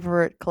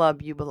 whatever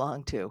club you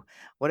belong to,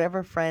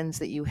 whatever friends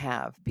that you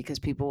have, because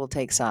people will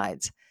take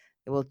sides.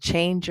 It will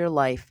change your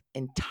life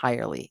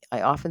entirely.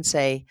 I often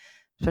say,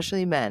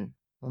 especially men,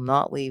 will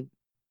not leave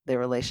their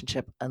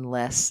relationship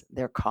unless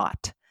they're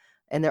caught.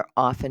 And they're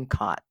often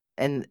caught.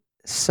 And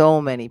so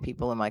many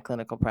people in my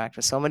clinical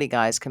practice, so many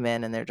guys come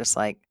in and they're just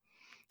like,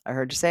 I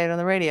heard you say it on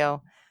the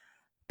radio.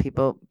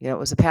 People, it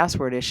was a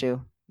password issue.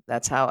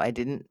 That's how I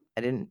didn't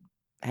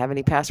have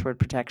any password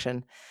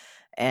protection.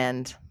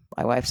 And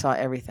my wife saw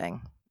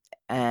everything.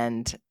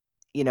 And,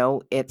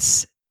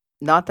 it's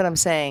not that I'm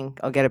saying,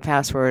 oh, get a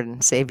password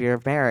and save your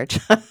marriage.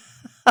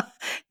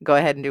 Go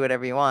ahead and do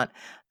whatever you want.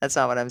 That's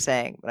not what I'm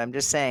saying. But I'm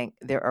just saying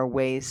there are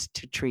ways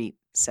to treat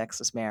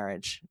sexless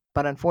marriage.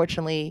 But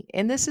unfortunately,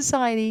 in this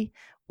society,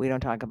 we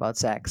don't talk about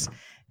sex.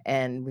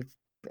 And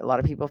a lot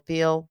of people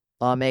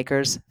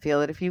lawmakers feel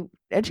that if you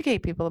educate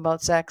people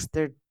about sex,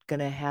 they're going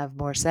to have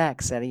more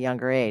sex at a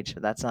younger age.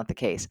 But that's not the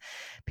case.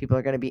 People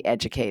are going to be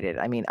educated.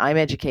 I mean, I'm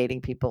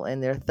educating people in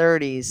their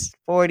 30s,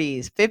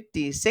 40s,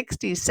 50s,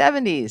 60s,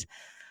 70s.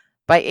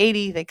 By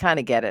 80, they kind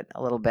of get it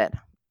a little bit.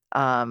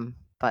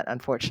 But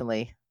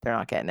unfortunately, they're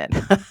not getting it.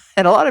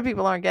 And a lot of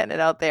people aren't getting it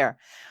out there.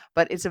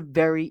 But it's a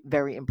very,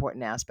 very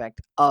important aspect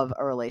of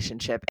a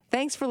relationship.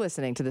 Thanks for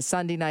listening to the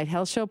Sunday Night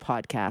Health Show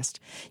podcast.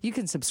 You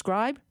can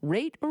subscribe,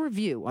 rate, or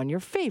review on your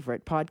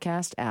favorite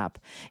podcast app.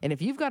 And if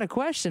you've got a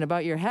question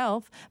about your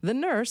health, the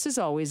nurse is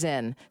always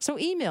in. So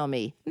email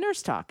me,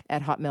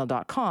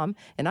 nursetalk@hotmail.com,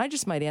 and I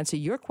just might answer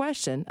your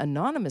question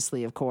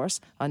anonymously, of course,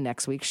 on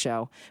next week's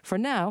show. For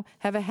now,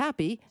 have a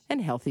happy and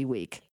healthy week.